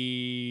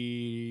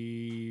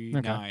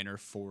 39 or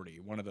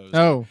 40. One of those.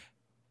 Oh.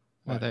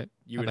 You would have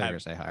you were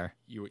say higher.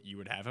 You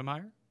would have him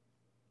higher?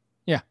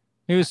 Yeah.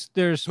 Who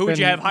would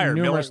you have higher?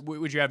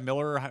 Would you have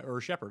Miller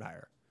or Shepard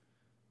higher?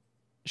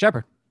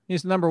 Shepard.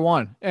 He's the number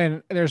one.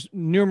 And there's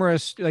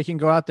numerous, you can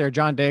go out there.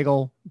 John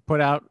Daigle put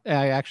out,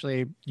 I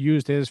actually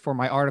used his for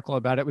my article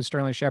about it with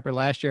Sterling Shepard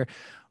last year.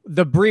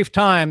 The brief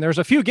time, there's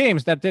a few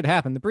games that did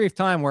happen. The brief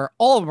time where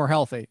all of them were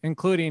healthy,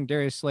 including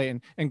Darius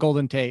Slayton and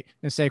Golden Tate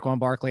and Saquon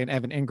Barkley and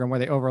Evan Ingram, where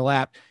they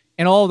overlapped.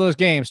 In all of those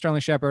games, Sterling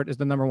Shepard is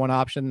the number one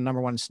option, the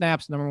number one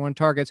snaps, number one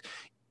targets.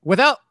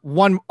 Without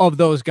one of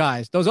those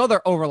guys, those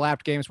other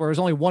overlapped games where it was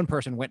only one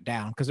person went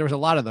down, because there was a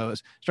lot of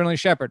those, Sterling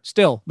Shepard,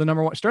 still the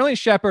number one. Sterling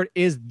Shepard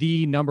is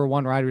the number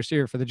one wide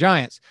receiver for the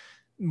Giants.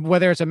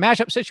 Whether it's a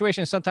matchup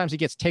situation, sometimes he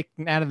gets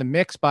taken out of the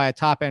mix by a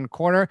top-end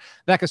corner.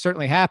 That could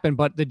certainly happen,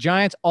 but the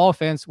Giants'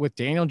 offense, with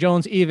Daniel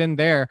Jones even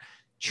there,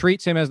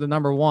 treats him as the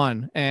number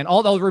one. And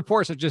all those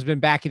reports have just been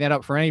backing that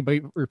up for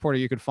any reporter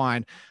you could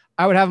find.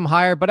 I would have them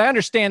higher, but I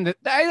understand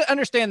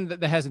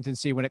the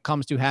hesitancy when it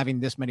comes to having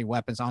this many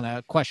weapons on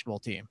a questionable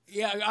team.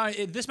 Yeah,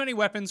 this many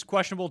weapons,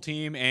 questionable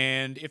team,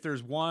 and if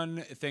there's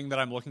one thing that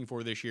I'm looking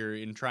for this year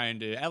in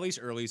trying to, at least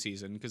early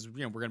season, because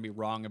we're going to be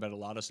wrong about a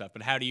lot of stuff,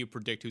 but how do you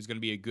predict who's going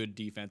to be a good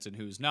defense and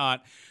who's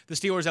not? The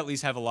Steelers at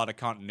least have a lot of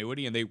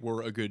continuity, and they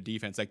were a good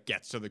defense that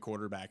gets to the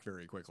quarterback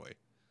very quickly.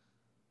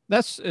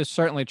 That's is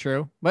certainly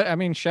true, but I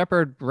mean,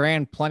 Shepard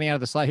ran plenty out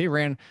of the slot. He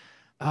ran.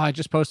 I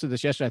just posted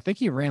this yesterday. I think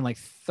he ran like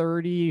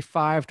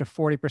 35 to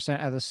 40%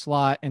 out of the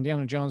slot, and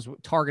Daniel Jones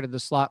targeted the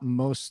slot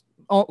most.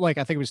 Oh, like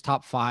I think it was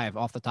top 5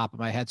 off the top of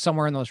my head,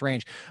 somewhere in those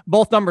range.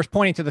 Both numbers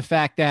pointing to the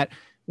fact that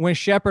when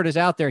Shepard is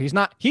out there, he's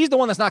the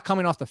one that's not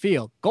coming off the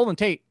field. Golden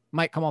Tate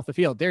might come off the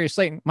field. Darius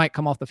Slayton might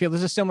come off the field.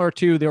 This is similar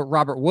to the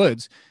Robert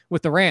Woods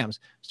with the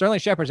Rams. Sterling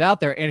Shepard's out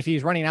there, and if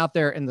he's running out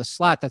there in the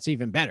slot, that's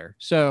even better.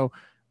 So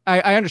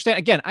I understand.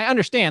 Again, I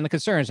understand the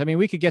concerns. I mean,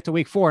 we could get to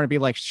week 4 and be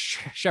like,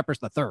 Shepard's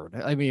the third.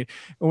 I mean, it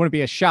wouldn't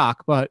be a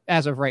shock, but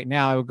as of right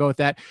now, I would go with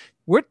that.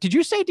 Did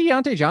you say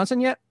Deontay Johnson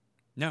yet?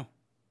 No.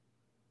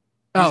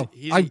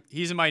 He's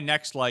He's in my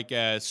next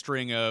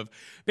string of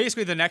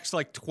basically the next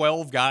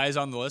 12 guys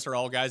on the list are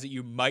all guys that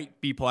you might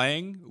be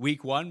playing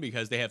week 1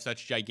 because they have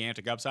such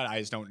gigantic upside. I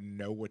just don't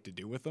know what to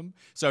do with them.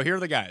 So here are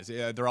the guys.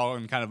 They're all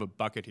in kind of a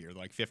bucket here,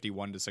 like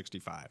 51 to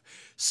 65.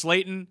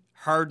 Slayton,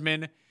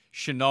 Hardman,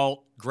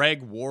 Shenault,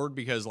 Greg Ward,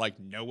 because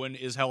no one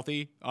is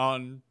healthy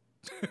on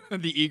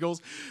the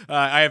Eagles.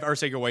 I have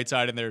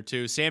Arcega-Whiteside in there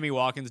too. Sammy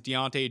Watkins,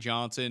 Deontay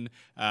Johnson,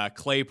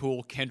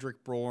 Claypool,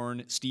 Kendrick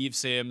Bourne, Steve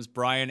Sims,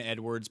 Brian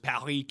Edwards,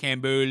 Paris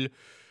Campbell,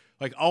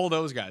 all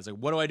those guys.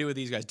 What do I do with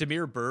these guys?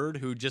 Damiere Byrd,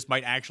 who just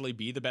might actually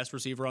be the best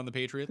receiver on the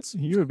Patriots.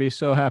 You would be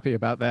so happy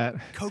about that.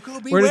 Coco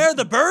Beware,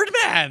 the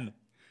Birdman.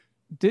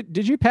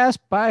 Did you pass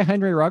by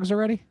Henry Ruggs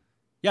already?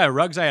 Yeah,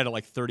 Ruggs I had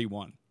at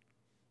 31.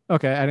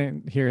 Okay, I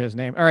didn't hear his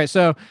name. All right,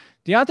 so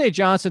Deontay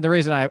Johnson, the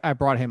reason I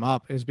brought him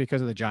up is because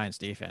of the Giants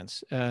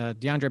defense.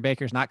 DeAndre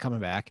Baker's not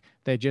coming back.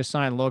 They just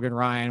signed Logan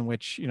Ryan,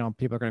 which,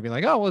 people are going to be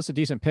like, oh, well, it's a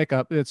decent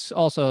pickup. It's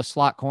also a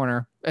slot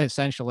corner,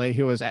 essentially,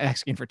 who was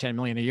asking for $10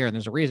 million a year, and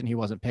there's a reason he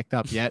wasn't picked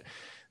up yet.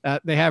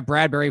 They have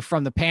Bradbury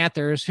from the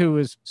Panthers, who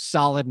is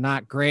solid,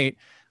 not great.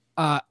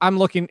 I'm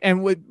looking,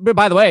 but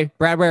by the way,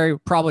 Bradbury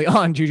probably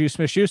on Juju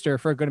Smith-Schuster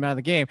for a good amount of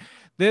the game.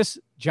 This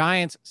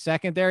Giants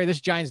secondary, this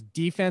Giants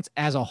defense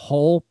as a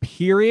whole,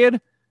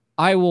 period,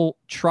 I will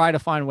try to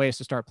find ways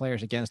to start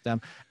players against them.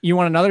 You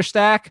want another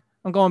stack?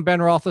 I'm going Ben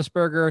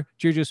Roethlisberger,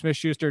 Juju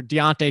Smith-Schuster,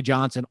 Deontay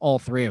Johnson, all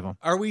 3 of them.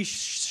 Are we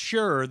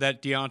sure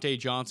that Deontay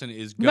Johnson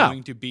is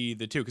going to be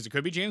the 2? Because it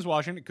could be James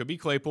Washington, it could be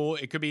Claypool,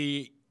 it could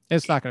be...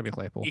 It's not going to be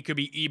Claypool. It could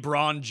be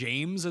Ebron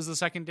James as the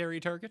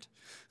secondary target.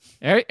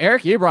 Eric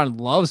Ebron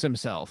loves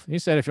himself. He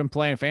said, if I'm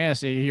playing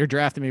fantasy, you're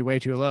drafting me way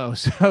too low.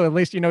 So at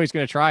least he's going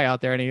to try out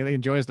there, and he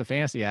enjoys the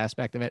fantasy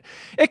aspect of it.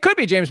 It could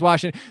be James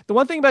Washington. The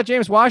one thing about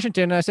James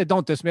Washington, and I said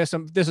don't dismiss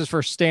him, this is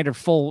for standard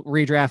full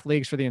redraft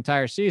leagues for the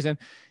entire season,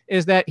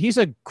 is that he's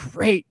a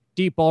great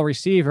deep ball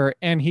receiver,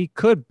 and he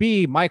could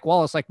be Mike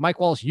Wallace like Mike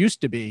Wallace used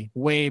to be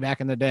way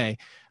back in the day.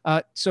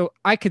 So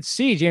I could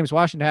see James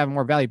Washington having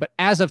more value, but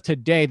as of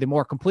today, the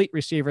more complete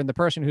receiver and the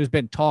person who's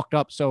been talked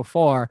up so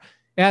far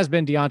has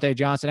been Deontay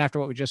Johnson after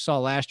what we just saw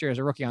last year as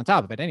a rookie on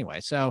top of it anyway.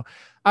 So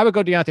I would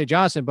go Deontay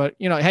Johnson, but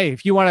hey,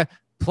 if you want to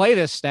play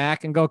this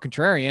stack and go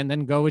contrarian,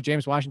 then go with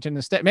James Washington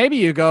instead. Maybe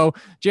you go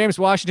James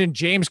Washington,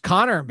 James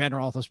Conner, and Ben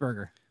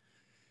Roethlisberger.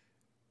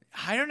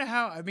 I don't know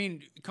how. I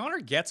mean, Connor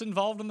gets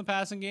involved in the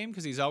passing game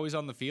because he's always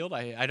on the field.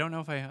 I don't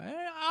know if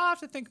I'll have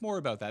to think more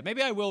about that.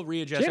 Maybe I will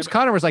readjust. James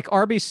Conner was like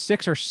RB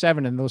 6 or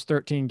 7 in those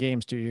 13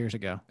 games 2 years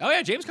ago. Oh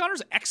yeah, James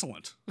Conner's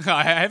excellent.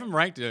 I have him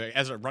ranked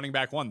as a running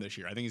back 1 this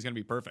year. I think he's going to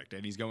be perfect,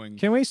 and he's going.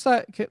 Can we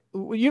start?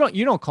 You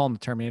don't call him the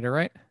Terminator,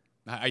 right?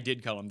 I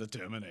did call him the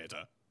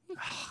Terminator.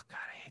 Oh God,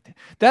 I hate that.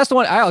 That's the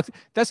one.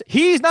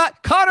 He's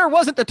not. Connor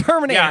wasn't the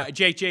Terminator.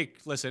 Yeah, Jake.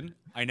 Listen,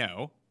 I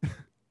know.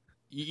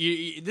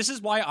 This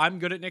is why I'm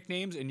good at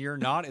nicknames and you're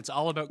not. It's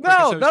all about quick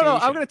association. No.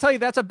 I'm going to tell you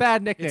that's a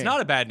bad nickname. It's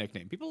not a bad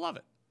nickname. People love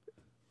it.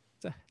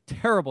 It's a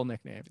terrible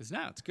nickname. It's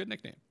not. It's a good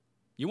nickname.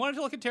 You wanted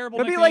to look at terrible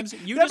nicknames?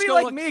 You just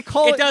go look.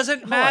 It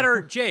doesn't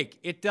matter, Jake.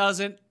 It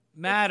doesn't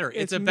matter.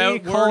 It's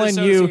about me word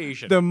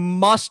association. You the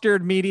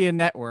Mustard Media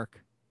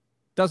Network.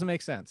 Doesn't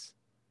make sense.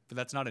 But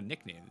that's not a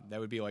nickname.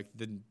 That would be like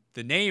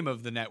the name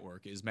of the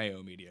network is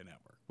Mayo Media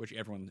Network, which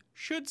everyone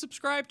should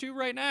subscribe to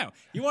right now.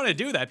 You want to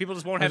do that. People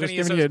just won't have any...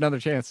 giving you another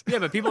chance. Yeah,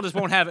 but people just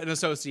won't have an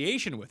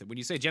association with it. When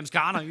you say James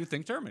Conner, you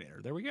think Terminator.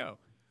 There we go.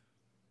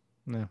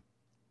 No.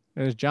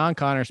 It was John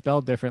Connor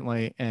spelled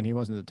differently, and he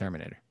wasn't the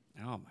Terminator.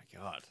 Oh, my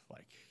God.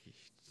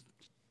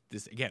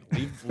 This again,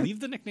 leave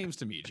the nicknames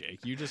to me,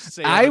 Jake. You just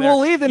say... I will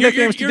leave the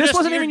nicknames to you. This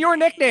wasn't even your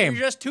nickname.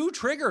 You're just too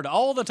triggered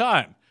all the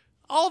time.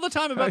 All the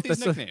time about these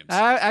nicknames.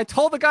 I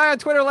told the guy on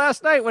Twitter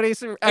last night when he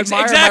said,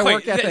 exactly. My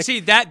work ethic. See,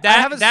 that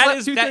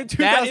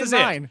is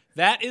it.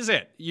 That is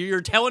it.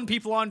 You're telling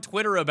people on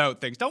Twitter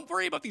about things. Don't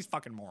worry about these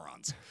fucking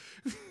morons.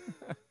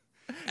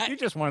 You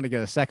just wanted to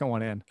get a second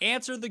one in.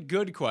 Answer the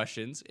good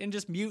questions and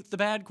just mute the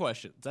bad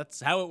questions.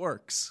 That's how it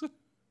works.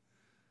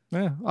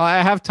 Yeah, well,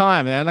 I have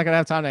time, man. I'm not gonna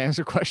have time to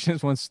answer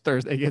questions once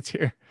Thursday gets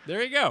here.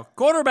 There you go.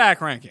 Quarterback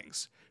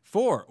rankings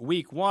for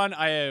week 1.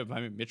 I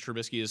mean, Mitch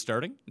Trubisky is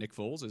starting. Nick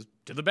Foles is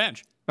to the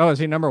bench. Oh, is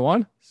he number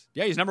 1?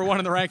 Yeah, he's number 1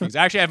 in the rankings.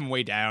 Actually, I have him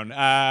way down.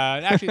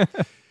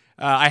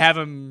 I have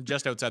him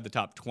just outside the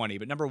top 20.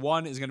 But number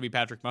 1 is going to be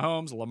Patrick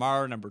Mahomes.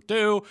 Lamar, number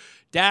 2.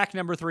 Dak,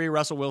 number 3.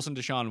 Russell Wilson,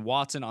 Deshaun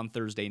Watson on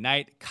Thursday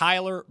night.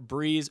 Kyler,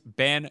 Breeze,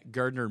 Ben,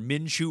 Gardner,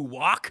 Minshew,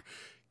 Walk.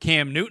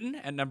 Cam Newton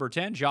at number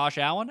 10. Josh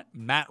Allen,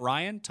 Matt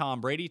Ryan,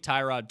 Tom Brady,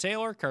 Tyrod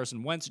Taylor,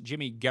 Carson Wentz,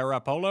 Jimmy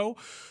Garoppolo,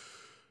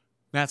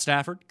 Matt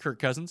Stafford, Kirk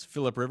Cousins,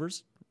 Phillip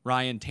Rivers,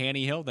 Ryan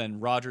Tannehill,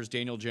 then Rodgers,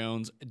 Daniel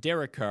Jones,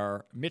 Derek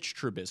Carr, Mitch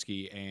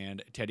Trubisky,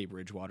 and Teddy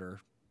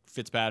Bridgewater,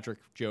 Fitzpatrick,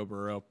 Joe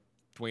Burrow,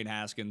 Dwayne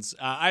Haskins.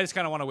 I just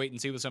kind of want to wait and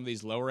see with some of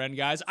these lower end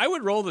guys. I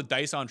would roll the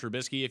dice on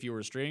Trubisky if you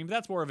were streaming, but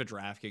that's more of a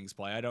DraftKings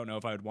play. I don't know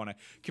if I would want to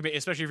commit,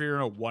 especially if you're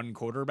in a 1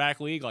 quarterback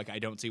league. Like, I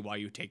don't see why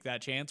you take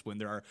that chance when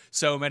there are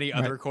so many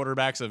other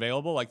quarterbacks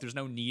available. Like, there's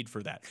no need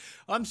for that.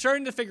 I'm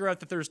starting to figure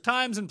out that there's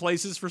times and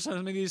places for some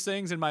of these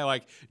things in my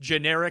like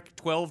generic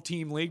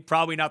 12-team league.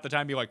 Probably not the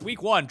time to be like,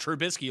 week 1,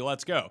 Trubisky,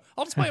 let's go.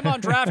 I'll just play him on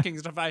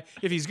DraftKings.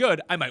 If he's good,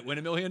 I might win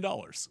 $1 million.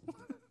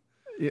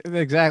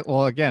 Exactly.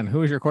 Well, again,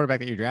 who is your quarterback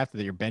that you drafted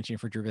that you're benching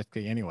for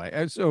Trubisky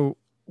anyway? So,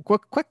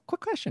 quick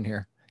question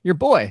here. Your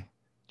boy,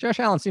 Josh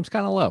Allen, seems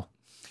kind of low.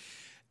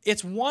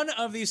 It's one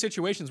of these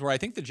situations where I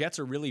think the Jets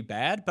are really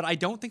bad, but I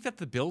don't think that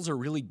the Bills are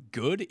really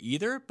good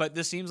either. But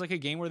this seems like a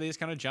game where they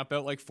just kind of jump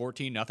out like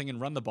 14-0 and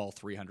run the ball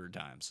 300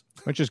 times.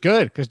 Which is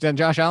good, because then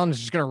Josh Allen is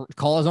just going to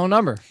call his own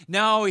number.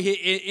 No,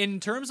 in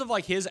terms of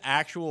like his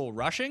actual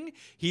rushing,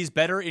 he's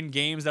better in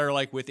games that are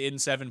like within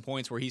 7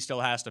 points where he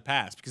still has to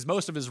pass, because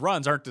most of his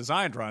runs aren't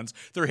designed runs.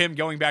 They're him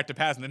going back to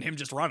pass and then him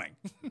just running.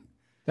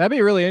 That'd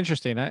be really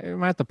interesting. I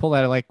might have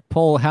to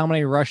pull how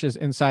many rushes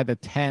inside the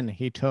 10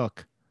 he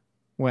took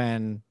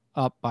when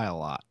up by a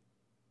lot,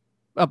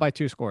 up by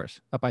 2 scores,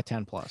 up by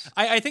 10 plus.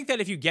 I think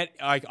that if you get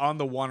like on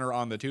the 1 or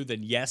on the 2,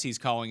 then yes, he's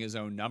calling his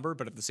own number.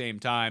 But at the same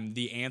time,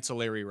 the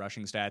ancillary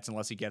rushing stats,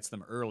 unless he gets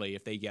them early,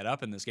 if they get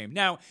up in this game.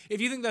 Now, if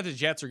you think that the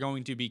Jets are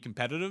going to be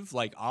competitive,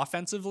 like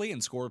offensively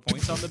and score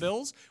points on the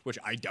Bills, which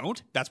I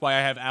don't, that's why I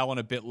have Allen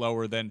a bit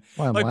lower than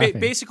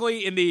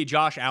basically in the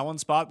Josh Allen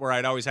spot where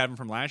I'd always have him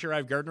from last year. I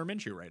have Gardner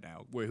Minshew right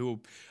now, who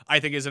I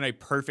think is in a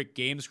perfect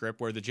game script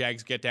where the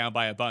Jags get down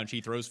by a bunch.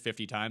 He throws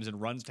 50 times and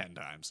runs 10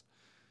 times.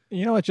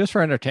 You know what? Just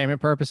for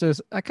entertainment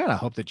purposes, I kind of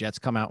hope the Jets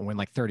come out and win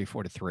like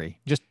 34-3.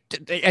 Just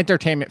the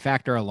entertainment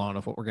factor alone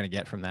of what we're going to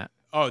get from that.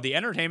 Oh, the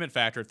entertainment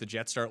factor if the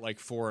Jets start like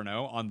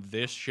 4-0 on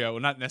this show,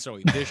 not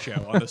necessarily this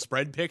show, on the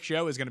spread pick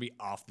show is going to be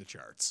off the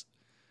charts.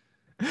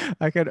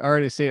 I could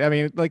already see it. I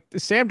mean, like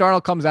Sam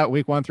Darnold comes out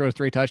week 1, throws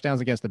 3 touchdowns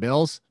against the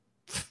Bills.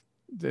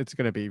 It's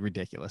going to be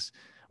ridiculous.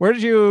 Where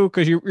did you,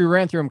 because you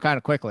ran through them kind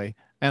of quickly,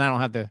 and I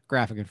don't have the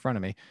graphic in front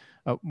of me.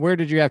 Where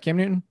did you have Cam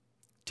Newton?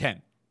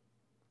 10.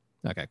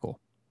 Okay, cool.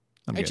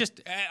 It's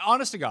just,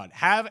 honest to God,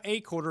 have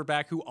a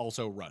quarterback who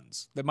also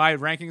runs. That my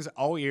rankings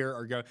all year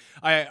are going.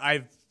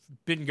 I've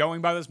been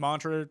going by this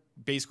mantra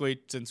basically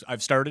since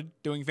I've started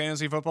doing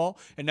fantasy football,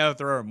 and now that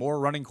there are more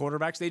running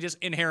quarterbacks, they just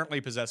inherently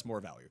possess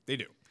more value. They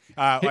do.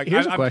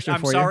 Here's a question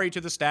I'm for sorry you.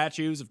 to the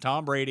statues of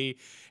Tom Brady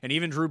and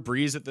even Drew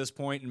Brees at this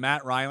point and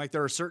Matt Ryan. Like,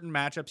 there are certain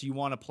matchups you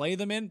want to play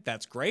them in.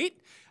 That's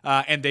great.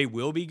 And they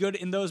will be good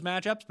in those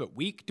matchups. But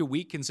week to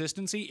week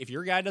consistency, if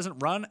your guy doesn't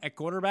run at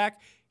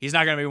quarterback, he's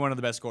not going to be one of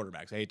the best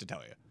quarterbacks. I hate to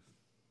tell you.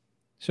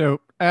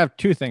 So I have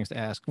 2 things to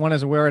ask. One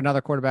is where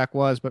another quarterback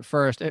was. But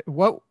first,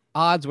 what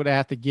odds would I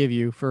have to give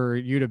you for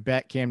you to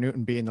bet Cam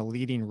Newton being the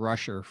leading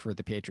rusher for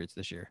the Patriots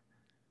this year?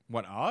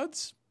 What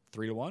odds?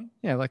 3-1?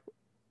 Yeah, like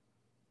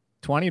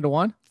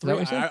 20-1. Is that what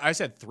you said? I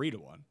said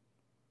 3-1.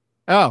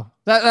 Oh,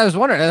 I was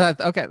wondering.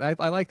 Okay,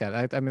 I like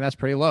that. I mean, that's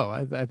pretty low.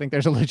 I think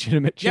there's a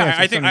legitimate chance.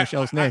 Yeah, I think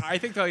I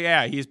think though.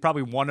 Yeah, he's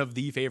probably one of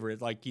the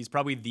favorites. Like, he's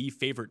probably the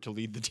favorite to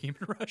lead the team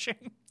in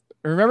rushing.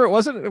 Remember, it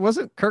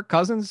wasn't Kirk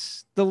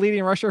Cousins the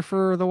leading rusher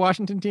for the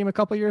Washington team a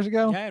couple years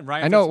ago? Yeah, and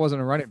Ryan. I know it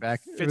wasn't a running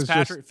back.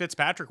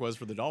 Fitzpatrick was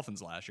for the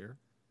Dolphins last year.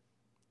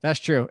 That's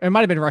true. It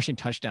might have been rushing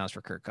touchdowns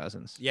for Kirk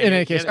Cousins. Yeah, in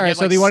any case, all right.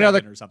 So like the one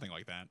other or something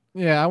like that.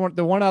 Yeah,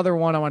 the one other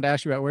one I wanted to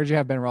ask you about. Where did you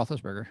have Ben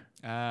Roethlisberger?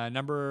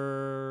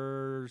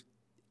 Number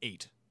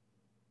 8.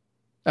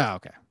 Oh,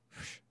 okay.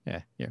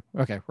 Yeah.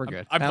 Okay, we're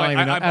good. I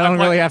don't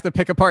really have to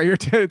pick apart your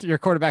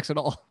quarterbacks at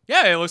all.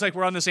 Yeah, it looks like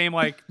we're on the same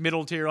like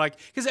middle tier, like,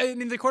 because I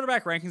mean the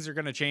quarterback rankings are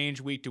going to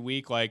change week to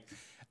week. Like,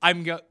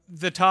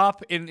 the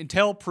top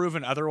until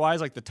proven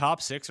otherwise. Like, the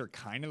top 6 are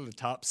kind of the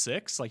top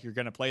 6. Like, you're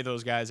going to play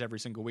those guys every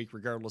single week,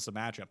 regardless of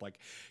matchup. Like,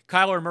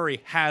 Kyler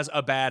Murray has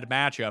a bad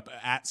matchup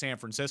at San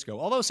Francisco.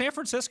 Although San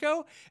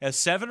Francisco, as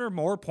 7 or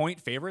more point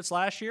favorites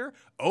last year,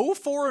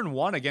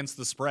 0-4-1 against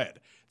the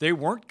spread. They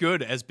weren't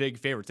good as big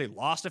favorites. They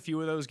lost a few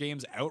of those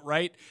games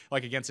outright,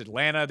 like against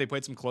Atlanta. They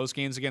played some close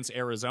games against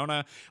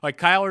Arizona. Like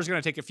Kyler's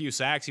going to take a few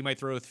sacks. He might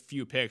throw a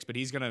few picks, but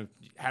he's going to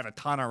have a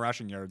ton of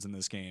rushing yards in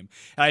this game.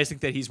 And I just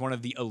think that he's one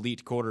of the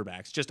elite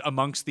quarterbacks. Just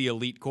amongst the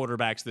elite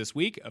quarterbacks this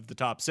week of the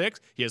top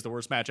 6, he has the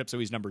worst matchup, so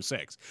he's number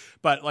 6.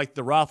 But like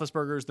the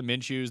Roethlisbergers, the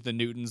Minshews, the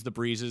Newtons, the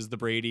Breezes, the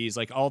Bradys,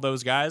 like all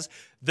those guys,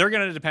 they're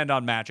going to depend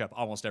on matchup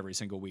almost every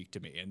single week to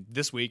me. And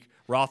this week,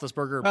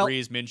 Roethlisberger,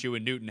 Breeze, Minshew,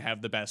 and Newton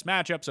have the best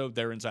matchup, so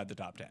they're inside the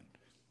top 10.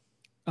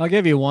 I'll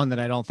give you one that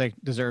I don't think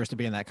deserves to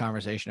be in that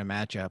conversation of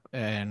matchup.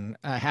 And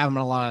I have him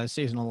in a lot of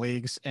seasonal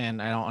leagues,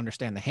 and I don't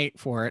understand the hate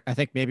for it. I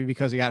think maybe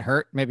because he got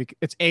hurt, maybe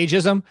it's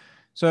ageism.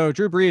 So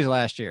Drew Brees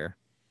last year,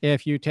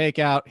 if you take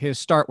out his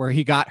start where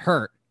he got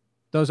hurt,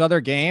 those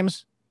other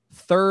games,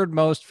 3rd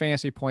most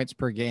fantasy points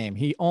per game.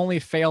 He only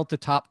failed to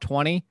top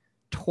 20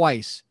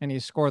 twice, and he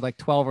scored like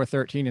 12 or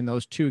 13 in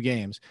those 2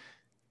 games.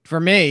 For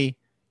me,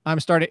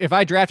 if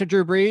I drafted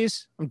Drew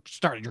Brees, I'm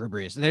starting Drew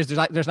Brees.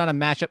 There's not a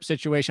matchup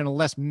situation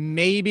unless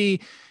maybe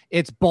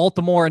it's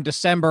Baltimore in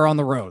December on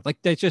the road. Like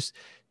they just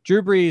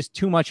Drew Brees,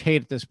 too much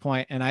hate at this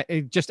point. And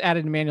I just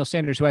added Emmanuel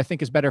Sanders, who I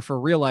think is better for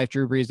real life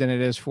Drew Brees than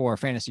it is for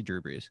fantasy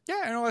Drew Brees.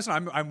 Yeah, no,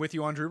 listen, I'm with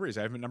you on Drew Brees.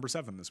 I have him at number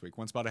 7 this week,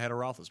 one spot ahead of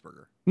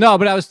Roethlisberger. No,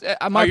 but I was You're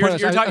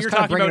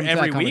talking about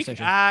every week.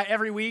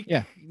 Every week.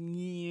 Yeah,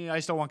 I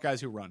still want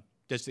guys who run.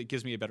 Just it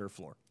gives me a better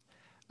floor.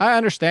 I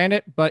understand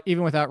it, but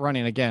even without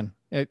running, again,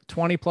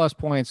 20 plus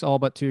points, all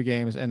but 2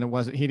 games, and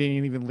he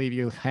didn't even leave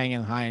you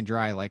hanging high and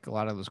dry like a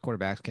lot of those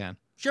quarterbacks can.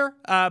 Sure.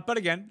 But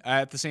again,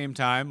 at the same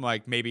time,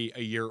 like maybe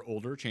a year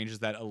older changes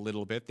that a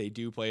little bit. They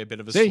do play a bit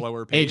of a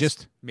slower pace.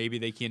 Ageist. Maybe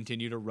they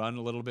continue to run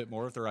a little bit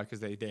more if they're because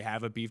they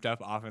have a beefed up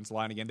offensive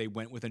line. Again, they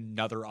went with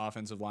another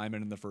offensive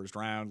lineman in the first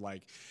round.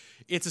 Like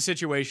it's a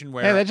situation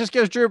where that just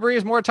gives Drew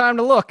Brees more time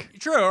to look.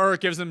 True. Or it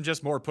gives them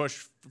just more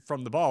push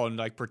from the ball and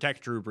like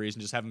protect Drew Brees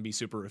and just have him be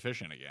super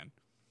efficient again.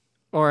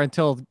 Or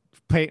until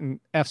Peyton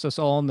F's us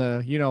all in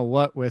the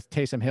you-know-what with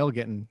Taysom Hill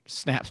getting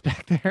snaps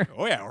back there.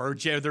 Oh, yeah. Or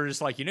they're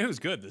just like, who's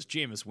good? This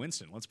Jameis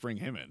Winston. Let's bring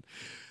him in.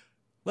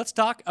 Let's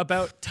talk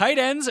about tight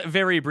ends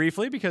very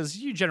briefly because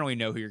you generally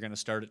know who you're going to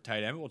start at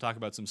tight end. We'll talk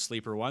about some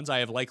sleeper ones. I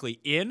have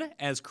likely in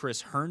as Chris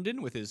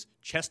Herndon with his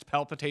chest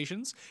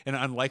palpitations and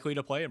unlikely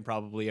to play and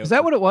probably out. Is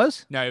that what it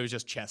was? No, it was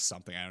just chest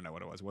something. I don't know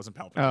what it was. It wasn't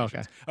palpitations. Oh,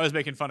 okay. I was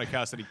making fun of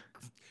Cuss that he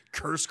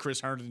cursed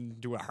Chris Herndon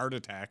into a heart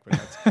attack, but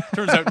that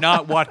turns out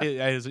not what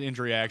his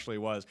injury actually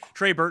was.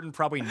 Trey Burton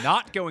probably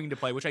not going to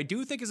play, which I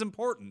do think is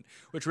important,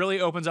 which really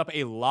opens up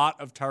a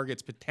lot of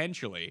targets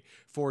potentially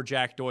for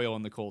Jack Doyle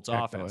in the Colts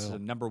offense.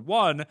 And number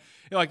 1,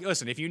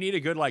 listen, if you need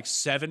a good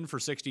 7 for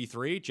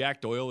 63,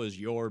 Jack Doyle is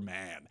your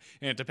man.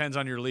 And it depends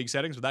on your league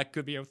settings, but that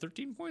could be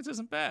 13 points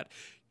isn't bad.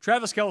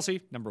 Travis Kelce,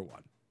 number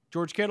 1.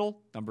 George Kittle,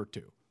 number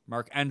 2.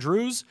 Mark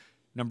Andrews,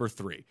 number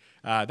 3.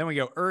 Then we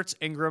go Ertz,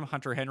 Ingram,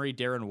 Hunter Henry,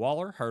 Darren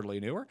Waller,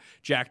 hardly newer,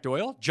 Jack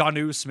Doyle,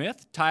 Jonnu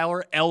Smith,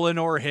 Tyler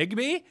Eleanor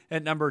Higbee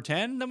at number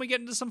 10. Then we get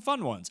into some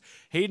fun ones.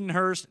 Hayden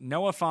Hurst,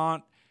 Noah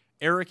Fant,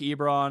 Eric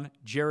Ebron,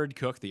 Jared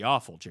Cook, the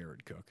awful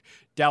Jared Cook,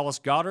 Dallas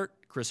Goedert,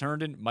 Chris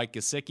Herndon, Mike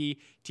Gesicki,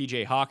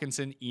 TJ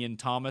Hawkinson, Ian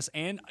Thomas,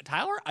 and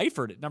Tyler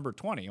Eifert at number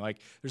 20.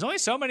 There's only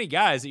so many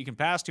guys that you can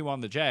pass to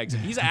on the Jags,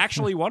 and he's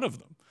actually one of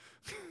them.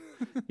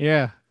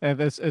 Yeah,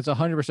 it's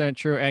 100%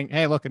 true. And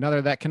hey, look,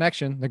 that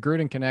connection, the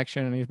Gruden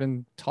connection, and he's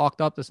been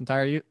talked up this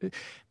entire year.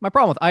 My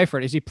problem with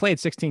Eifert is he played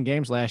 16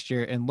 games last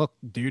year and looked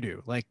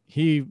doo-doo.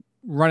 He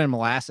running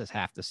molasses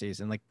half the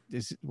season. I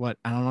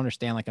don't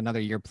understand. Another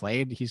year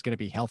played, he's going to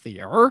be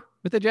healthier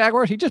with the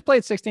Jaguars. He just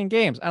played 16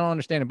 games. I don't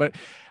understand it, but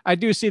I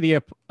do see the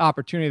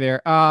opportunity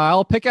there.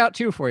 I'll pick out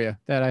 2 for you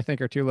that I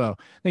think are too low.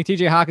 I think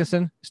TJ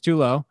Hawkinson is too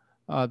low.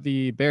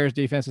 The Bears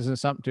defense isn't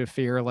something to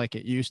fear like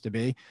it used to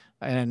be.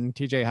 And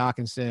TJ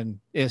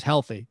Hawkinson is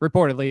healthy,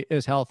 reportedly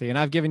is healthy. And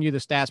I've given you the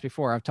stats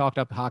before. I've talked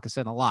up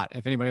Hawkinson a lot.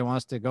 If anybody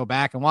wants to go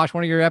back and watch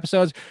one of your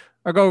episodes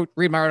or go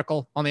read my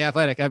article on The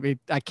Athletic,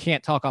 I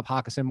can't talk up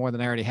Hawkinson more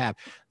than I already have.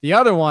 The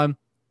other one,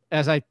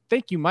 as I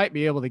think you might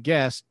be able to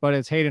guess, but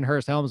it's Hayden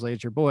Hurst Helmsley.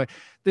 It's your boy.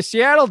 The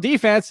Seattle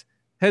defense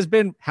has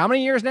been how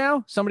many years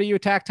now? Somebody you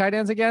attack tight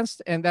ends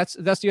against, and that's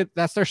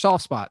their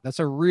soft spot. That's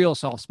a real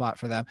soft spot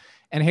for them.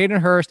 And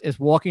Hayden Hurst is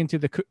walking to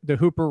the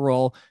Hooper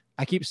role.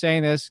 I keep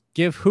saying this.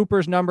 Give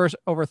Hooper's numbers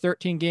over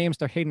 13 games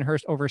to Hayden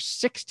Hurst over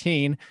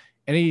 16,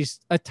 and he's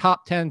a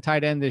top 10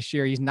 tight end this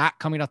year. He's not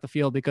coming off the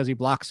field because he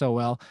blocks so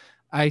well.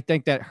 I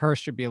think that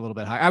Hurst should be a little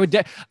bit higher.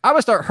 I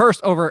would start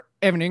Hurst over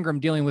Evan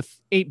Ingram dealing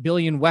with 8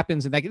 billion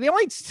weapons. And the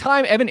only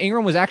time Evan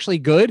Ingram was actually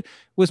good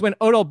was when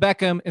Odell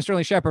Beckham and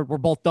Sterling Shepard were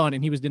both done,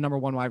 and he was the number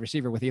 1 wide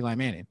receiver with Eli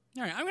Manning.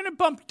 All right, I'm going to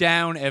bump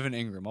down Evan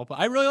Ingram.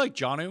 I really like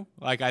Jonnu.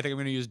 I think I'm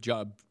going to use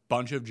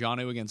bunch of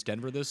Jonnu against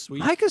Denver this week.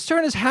 My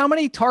concern is how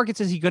many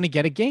targets is he going to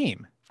get a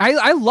game?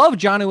 I love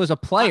Jonnu as a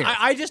player.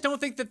 I just don't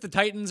think that the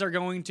Titans are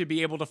going to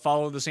be able to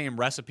follow the same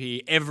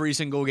recipe every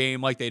single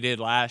game like they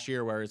did last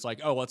year, where it's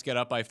let's get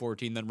up by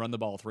 14, then run the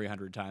ball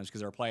 300 times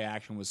because our play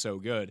action was so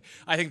good.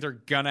 I think they're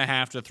going to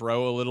have to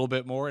throw a little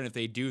bit more, and if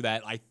they do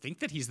that, I think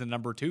that he's the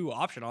number 2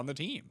 option on the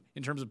team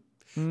in terms of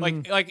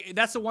Like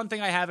that's the one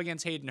thing I have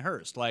against Hayden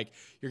Hurst. Like,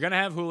 you're going to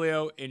have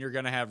Julio and you're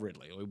going to have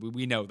Ridley.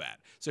 We know that.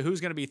 So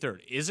who's going to be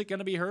third? Is it going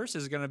to be Hurst?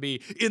 Is it going to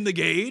be in the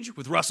Gage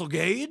with Russell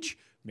Gage?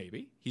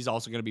 Maybe. He's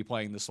also going to be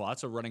playing the slot,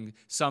 so running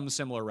some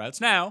similar routes.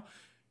 Now,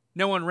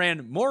 no one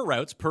ran more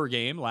routes per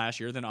game last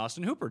year than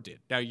Austin Hooper did.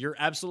 Now, you're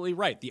absolutely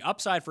right. The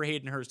upside for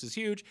Hayden Hurst is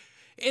huge.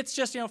 It's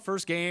just,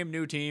 first game,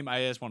 new team. I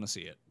just want to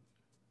see it.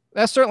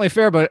 That's certainly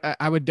fair, but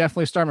I would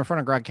definitely start him in front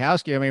of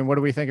Gronkowski. I mean, what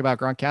do we think about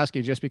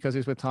Gronkowski just because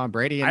he's with Tom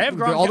Brady? And I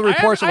have all the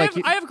reports I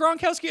have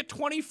Gronkowski at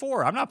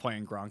 24. I'm not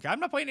playing Gronk. I'm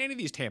not playing any of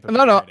these Tampa.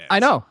 No, I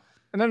know.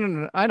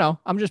 No, I know.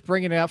 I'm just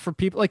bringing it up for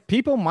people. Like,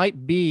 people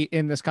might be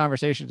in this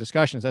conversation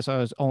discussions. That's what I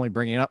was only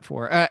bringing it up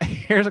for.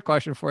 Here's a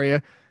question for you.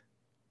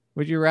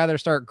 Would you rather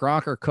start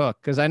Gronk or Cook?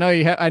 Because I know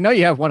you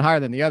have one higher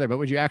than the other, but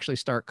would you actually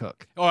start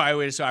Cook? Oh, I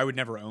would. So I would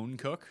never own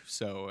Cook.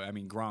 So I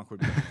mean, Gronk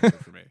would be the answer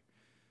for me.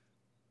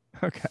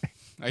 Okay.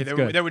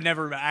 That would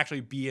never actually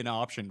be an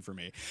option for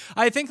me.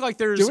 I think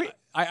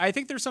I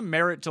think there's some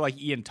merit to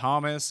like Ian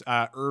Thomas,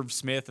 Irv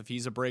Smith, if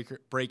he's a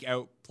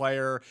breakout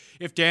player.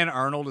 If Dan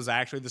Arnold is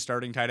actually the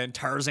starting tight end,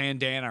 Tarzan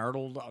Dan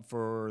Arnold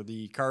for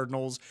the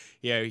Cardinals,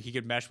 yeah, he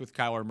could mesh with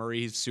Kyler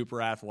Murray. He's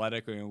super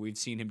athletic. We've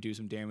seen him do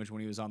some damage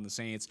when he was on the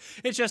Saints.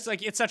 It's just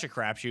like, it's such a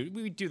crapshoot.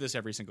 We do this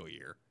every single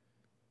year.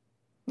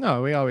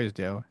 No, we always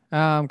do.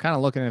 I'm kind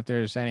of looking if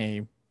there's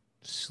any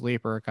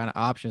sleeper kind of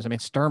options. I mean,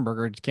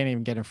 Sternberger can't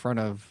even get in front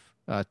of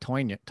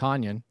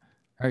Tonyan.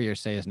 How do you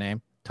say his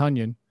name?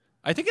 Tonyan.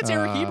 I think it's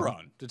Eric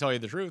Ebron, to tell you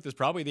the truth, is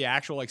probably the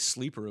actual like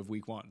sleeper of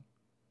week one.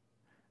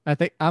 I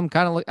think I'm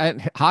kind of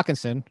at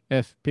Hawkinson,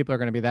 if people are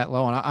going to be that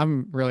low. And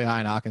I'm really high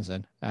on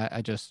Hawkinson.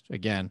 I just,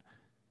 again,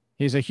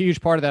 he's a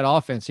huge part of that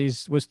offense.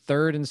 Was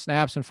third in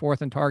snaps and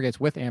fourth in targets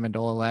with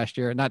Amendola last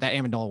year. Not that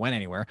Amendola went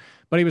anywhere,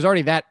 but he was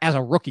already that as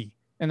a rookie.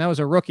 And that was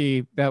a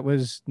rookie that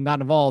was not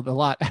involved a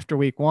lot after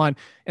week one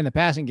in the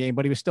passing game,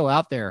 but he was still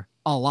out there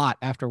a lot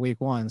after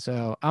week one.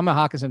 So I'm a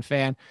Hawkinson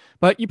fan,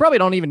 but you probably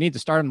don't even need to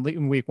start him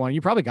in week one.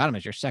 You probably got him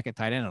as your second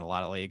tight end in a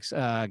lot of leagues.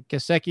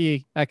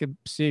 Gesicki, I could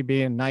see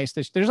being nice.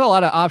 There's a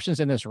lot of options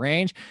in this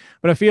range,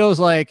 but it feels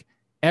like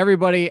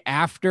everybody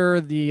after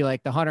the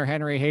Hunter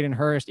Henry, Hayden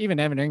Hurst, even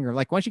Evan Ingram,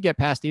 like once you get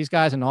past these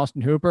guys and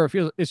Austin Hooper,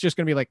 it's just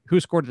going to be like, who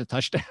scored the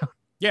touchdown?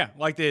 Yeah,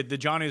 like the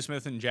Jonnu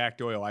Smith and Jack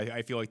Doyle,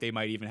 I feel like they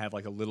might even have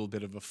like a little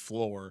bit of a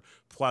floor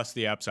plus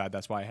the upside.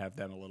 That's why I have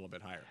them a little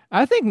bit higher.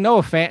 I think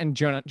Noah Fant and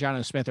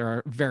Jonnu Smith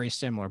are very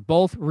similar.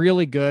 Both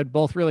really good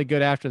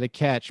after the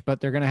catch,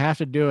 but they're going to have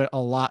to do it a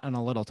lot on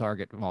a little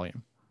target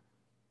volume.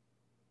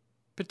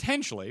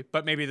 Potentially,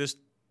 but maybe this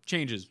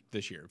changes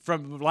this year.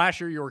 From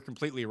last year, you were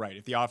completely right.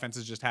 If the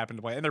offenses just happen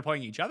to play, and they're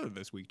playing each other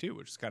this week too,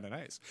 which is kind of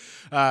nice.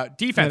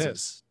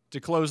 Defenses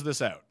to close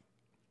this out.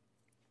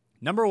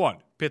 Number one,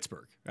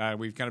 Pittsburgh.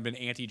 We've kind of been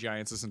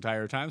anti-Giants this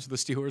entire time, so the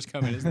Steelers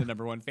come in as the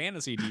number one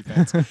fantasy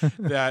defense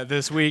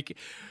this week.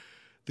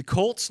 The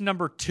Colts,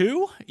 number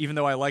two, even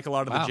though I like a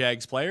lot of the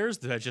Jags players,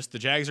 the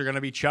Jags are going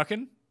to be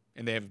chucking,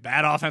 and they have a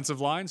bad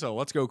offensive line, so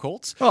let's go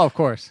Colts. Oh, of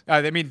course.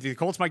 I mean, the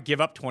Colts might give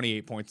up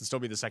 28 points and still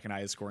be the second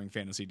highest scoring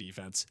fantasy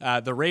defense.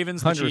 The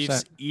Ravens, the 100%.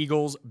 Chiefs,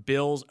 Eagles,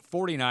 Bills,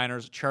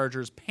 49ers,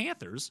 Chargers,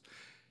 Panthers,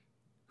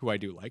 who I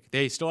do like.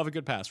 They still have a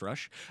good pass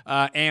rush.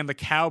 And the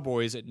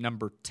Cowboys at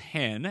number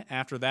 10.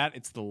 After that,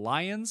 it's the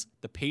Lions,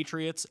 the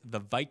Patriots, the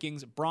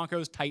Vikings,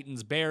 Broncos,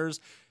 Titans, Bears,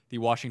 the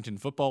Washington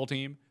football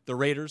team, the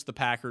Raiders, the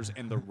Packers,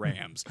 and the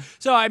Rams.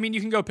 So, I mean, you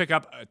can go pick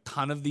up a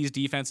ton of these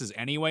defenses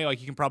anyway. Like,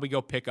 you can probably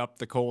go pick up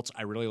the Colts.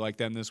 I really like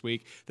them this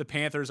week. The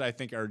Panthers, I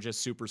think, are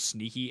just super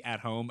sneaky at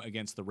home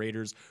against the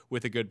Raiders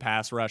with a good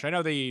pass rush. I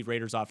know the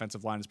Raiders'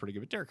 offensive line is pretty good,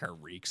 but Derek Carr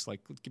reeks.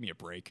 Like, give me a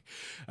break.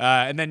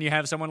 And then you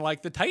have someone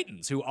like the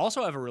Titans, who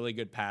also have a really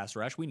good pass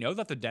rush. We know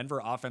that the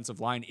Denver offensive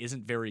line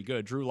isn't very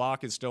good. Drew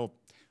Lock is still...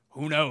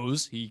 Who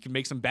knows? He can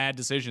make some bad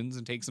decisions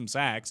and take some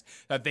sacks.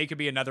 That they could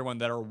be another one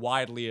that are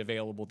widely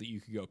available that you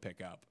could go pick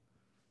up.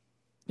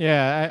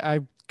 Yeah, I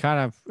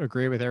kind of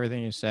agree with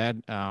everything you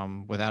said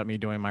without me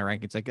doing my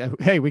rankings. Like,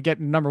 hey, we get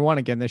number one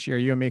again this year,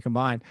 you and me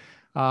combined.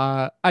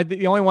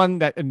 The only one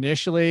that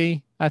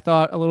initially I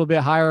thought a little bit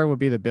higher would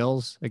be the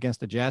Bills against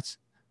the Jets.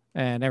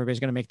 And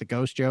everybody's going to make the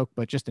ghost joke,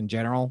 but just in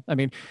general, I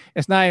mean,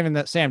 it's not even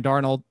that Sam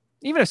Darnold,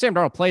 even if Sam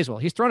Darnold plays well,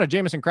 he's thrown a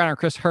Jamison Crowder and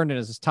Chris Herndon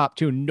as his top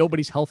two.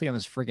 Nobody's healthy on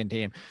this friggin'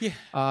 team.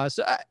 Yeah.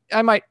 So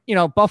I might,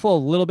 Buffalo a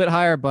little bit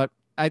higher, but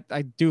I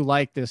do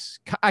like this.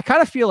 I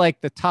kind of feel like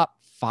the top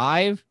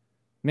 5,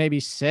 maybe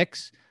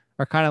 6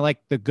 are kind of like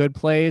the good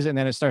plays. And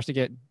then it starts to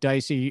get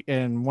dicey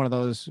in one of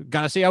those,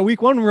 got to see how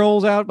week 1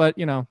 rolls out. But,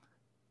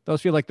 those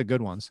feel like the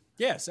good ones.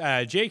 Yes.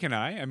 Jake and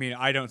I mean,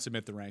 I don't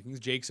submit the rankings.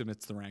 Jake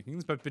submits the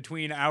rankings. But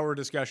between our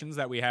discussions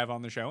that we have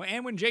on the show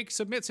and when Jake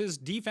submits his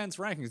defense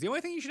rankings, the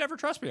only thing you should ever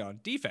trust me on,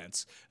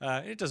 defense.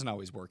 It doesn't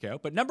always work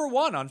out. But number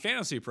 1 on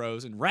Fantasy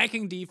Pros and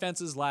ranking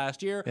defenses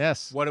last year.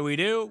 Yes. What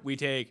do? We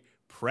take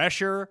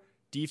pressure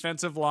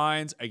defensive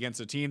lines against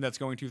a team that's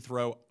going to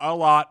throw a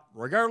lot,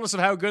 regardless of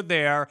how good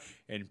they are.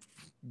 And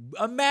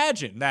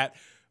imagine that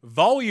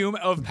volume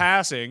of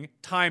passing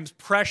times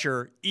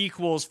pressure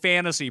equals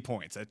fantasy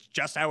points. That's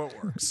just how it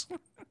works.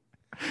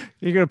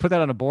 You're gonna put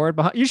that on a board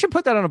behind. You should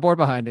put that on a board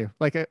behind you,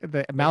 like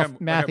the math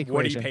like a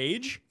Woody equation.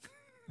 Page.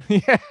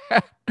 Yeah,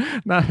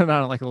 not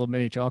like a little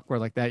mini chalkboard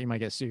like that. You might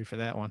get sued for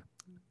that one.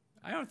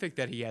 I don't think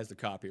that he has the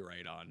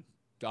copyright on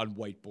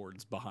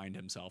whiteboards behind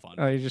himself on.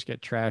 Oh, you just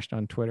get trashed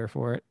on Twitter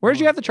for it. Where did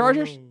you have the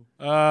Chargers?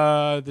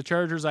 The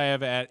Chargers I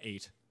have at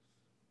 8.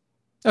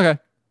 Okay.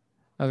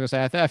 I was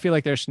gonna say I feel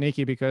like they're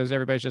sneaky because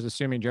everybody's just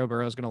assuming Joe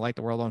Burrow is gonna light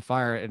the world on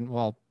fire. And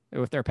well,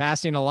 if they're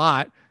passing a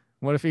lot,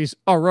 what if he's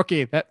a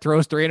rookie that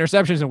throws 3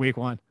 interceptions in week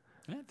 1?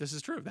 Yeah, this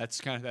is true. That's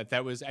kind of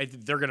that was.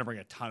 They're going to bring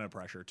a ton of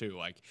pressure too.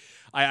 Like,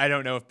 I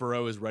don't know if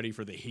Burrow is ready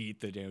for the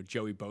heat that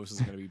Joey Bosa is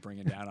going to be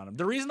bringing down on him.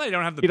 The reason I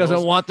don't have the He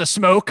doesn't want the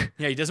smoke.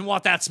 Yeah, he doesn't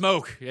want that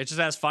smoke. I just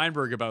asked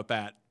Feinberg about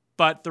that.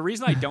 But the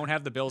reason I don't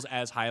have the Bills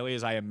as highly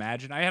as I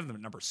imagine, I have them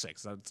at number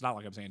 6. It's not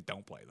like I'm saying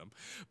don't play them,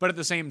 but at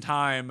the same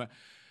time,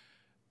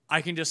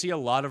 I can just see a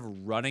lot of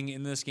running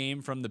in this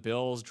game from the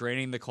Bills,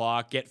 draining the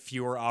clock, get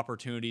fewer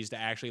opportunities to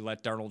actually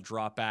let Darnold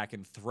drop back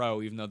and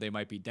throw, even though they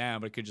might be down.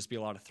 But it could just be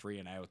a lot of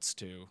 3-and-outs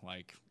too.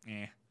 Like,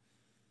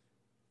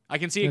 I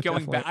can see it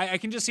going back. I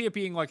can just see it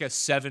being like a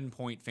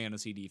 7-point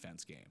fantasy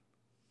defense game.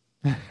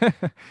 Well,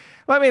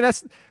 I mean,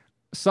 that's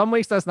some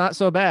weeks that's not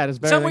so bad. It's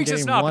better. Some than weeks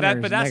it's getting not, one but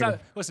or that's negative.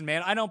 not. Listen,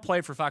 man, I don't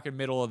play for fucking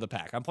middle of the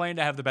pack. I'm playing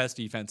to have the best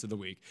defense of the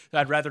week.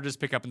 I'd rather just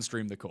pick up and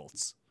stream the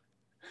Colts.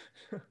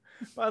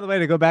 By the way,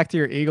 to go back to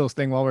your Eagles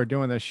thing while we're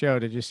doing this show,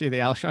 did you see the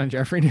Alshon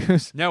Jeffrey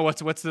news? No,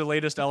 what's the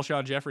latest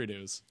Alshon Jeffrey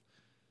news?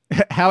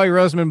 Howie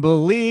Roseman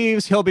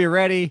believes he'll be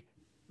ready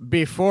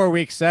before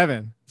week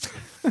 7.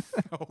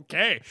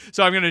 Okay,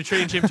 so I'm going to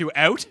change him to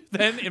out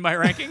then in my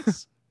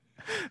rankings.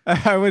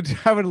 I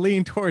would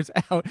lean towards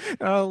out.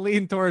 I'll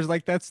lean towards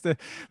like that's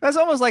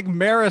almost like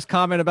Mara's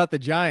comment about the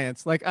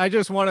Giants. Like, I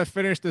just want to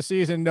finish the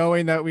season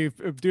knowing that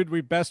we've did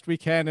we best we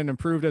can and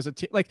improved as a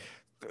team. Like,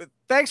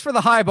 thanks for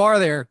the high bar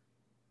there,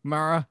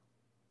 Mara.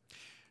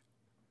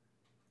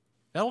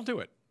 That'll do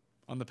it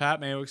on the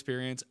Pat Mayo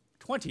Experience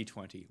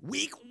 2020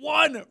 Week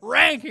 1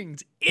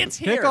 rankings. It's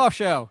here. Kickoff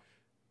show.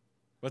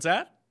 What's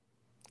that?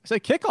 It's a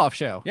kickoff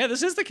show. Yeah,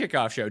 this is the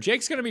kickoff show.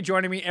 Jake's going to be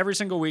joining me every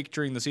single week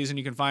during the season.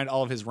 You can find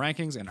all of his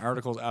rankings and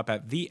articles up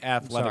at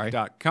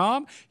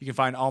theathletic.com. You can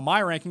find all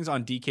my rankings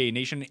on DK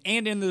Nation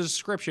and in the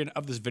description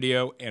of this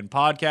video and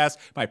podcast.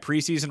 My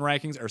preseason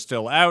rankings are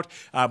still out.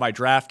 My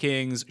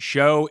DraftKings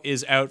show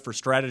is out for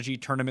strategy,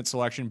 tournament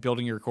selection,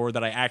 building your core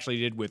that I actually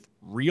did with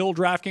real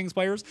DraftKings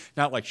players,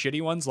 not like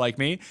shitty ones like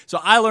me. So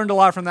I learned a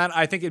lot from that.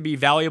 I think it'd be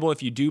valuable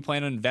if you do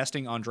plan on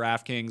investing on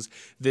DraftKings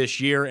this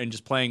year and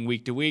just playing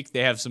week to week.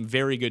 They have some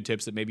very good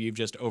tips that maybe you've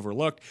just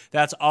overlooked.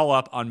 That's all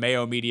up on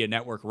Mayo Media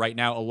Network right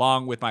now,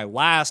 along with my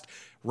last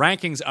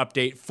rankings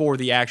update for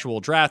the actual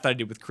draft that I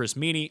did with Chris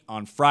Meany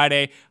on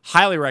Friday.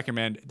 Highly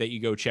recommend that you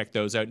go check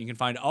those out. You can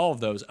find all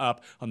of those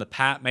up on the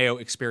Pat Mayo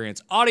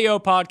Experience audio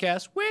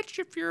podcast, which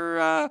if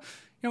you're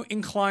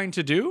inclined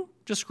to do,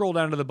 just scroll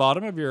down to the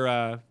bottom of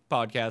your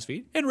podcast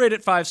feed and rate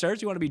it 5 stars.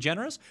 You want to be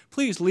generous?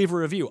 Please leave a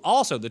review.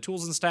 Also, the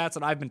tools and stats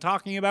that I've been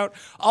talking about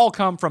all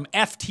come from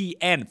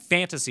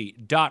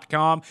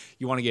ftnfantasy.com.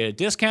 You want to get a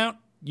discount?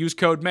 Use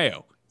code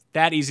MAYO.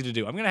 That easy to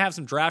do. I'm going to have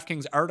some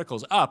DraftKings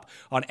articles up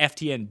on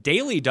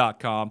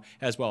ftndaily.com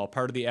as well,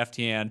 part of the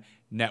FTN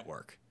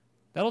network.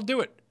 That'll do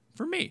it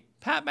for me,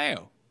 Pat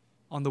Mayo,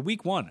 on the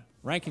Week 1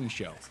 ranking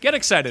show. Get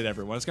excited,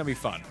 everyone. It's going to be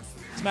fun.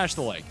 Smash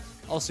the like.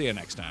 I'll see you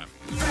next time.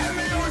 Pat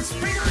Mayo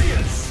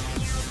Experience!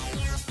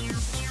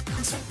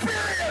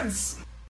 Experience!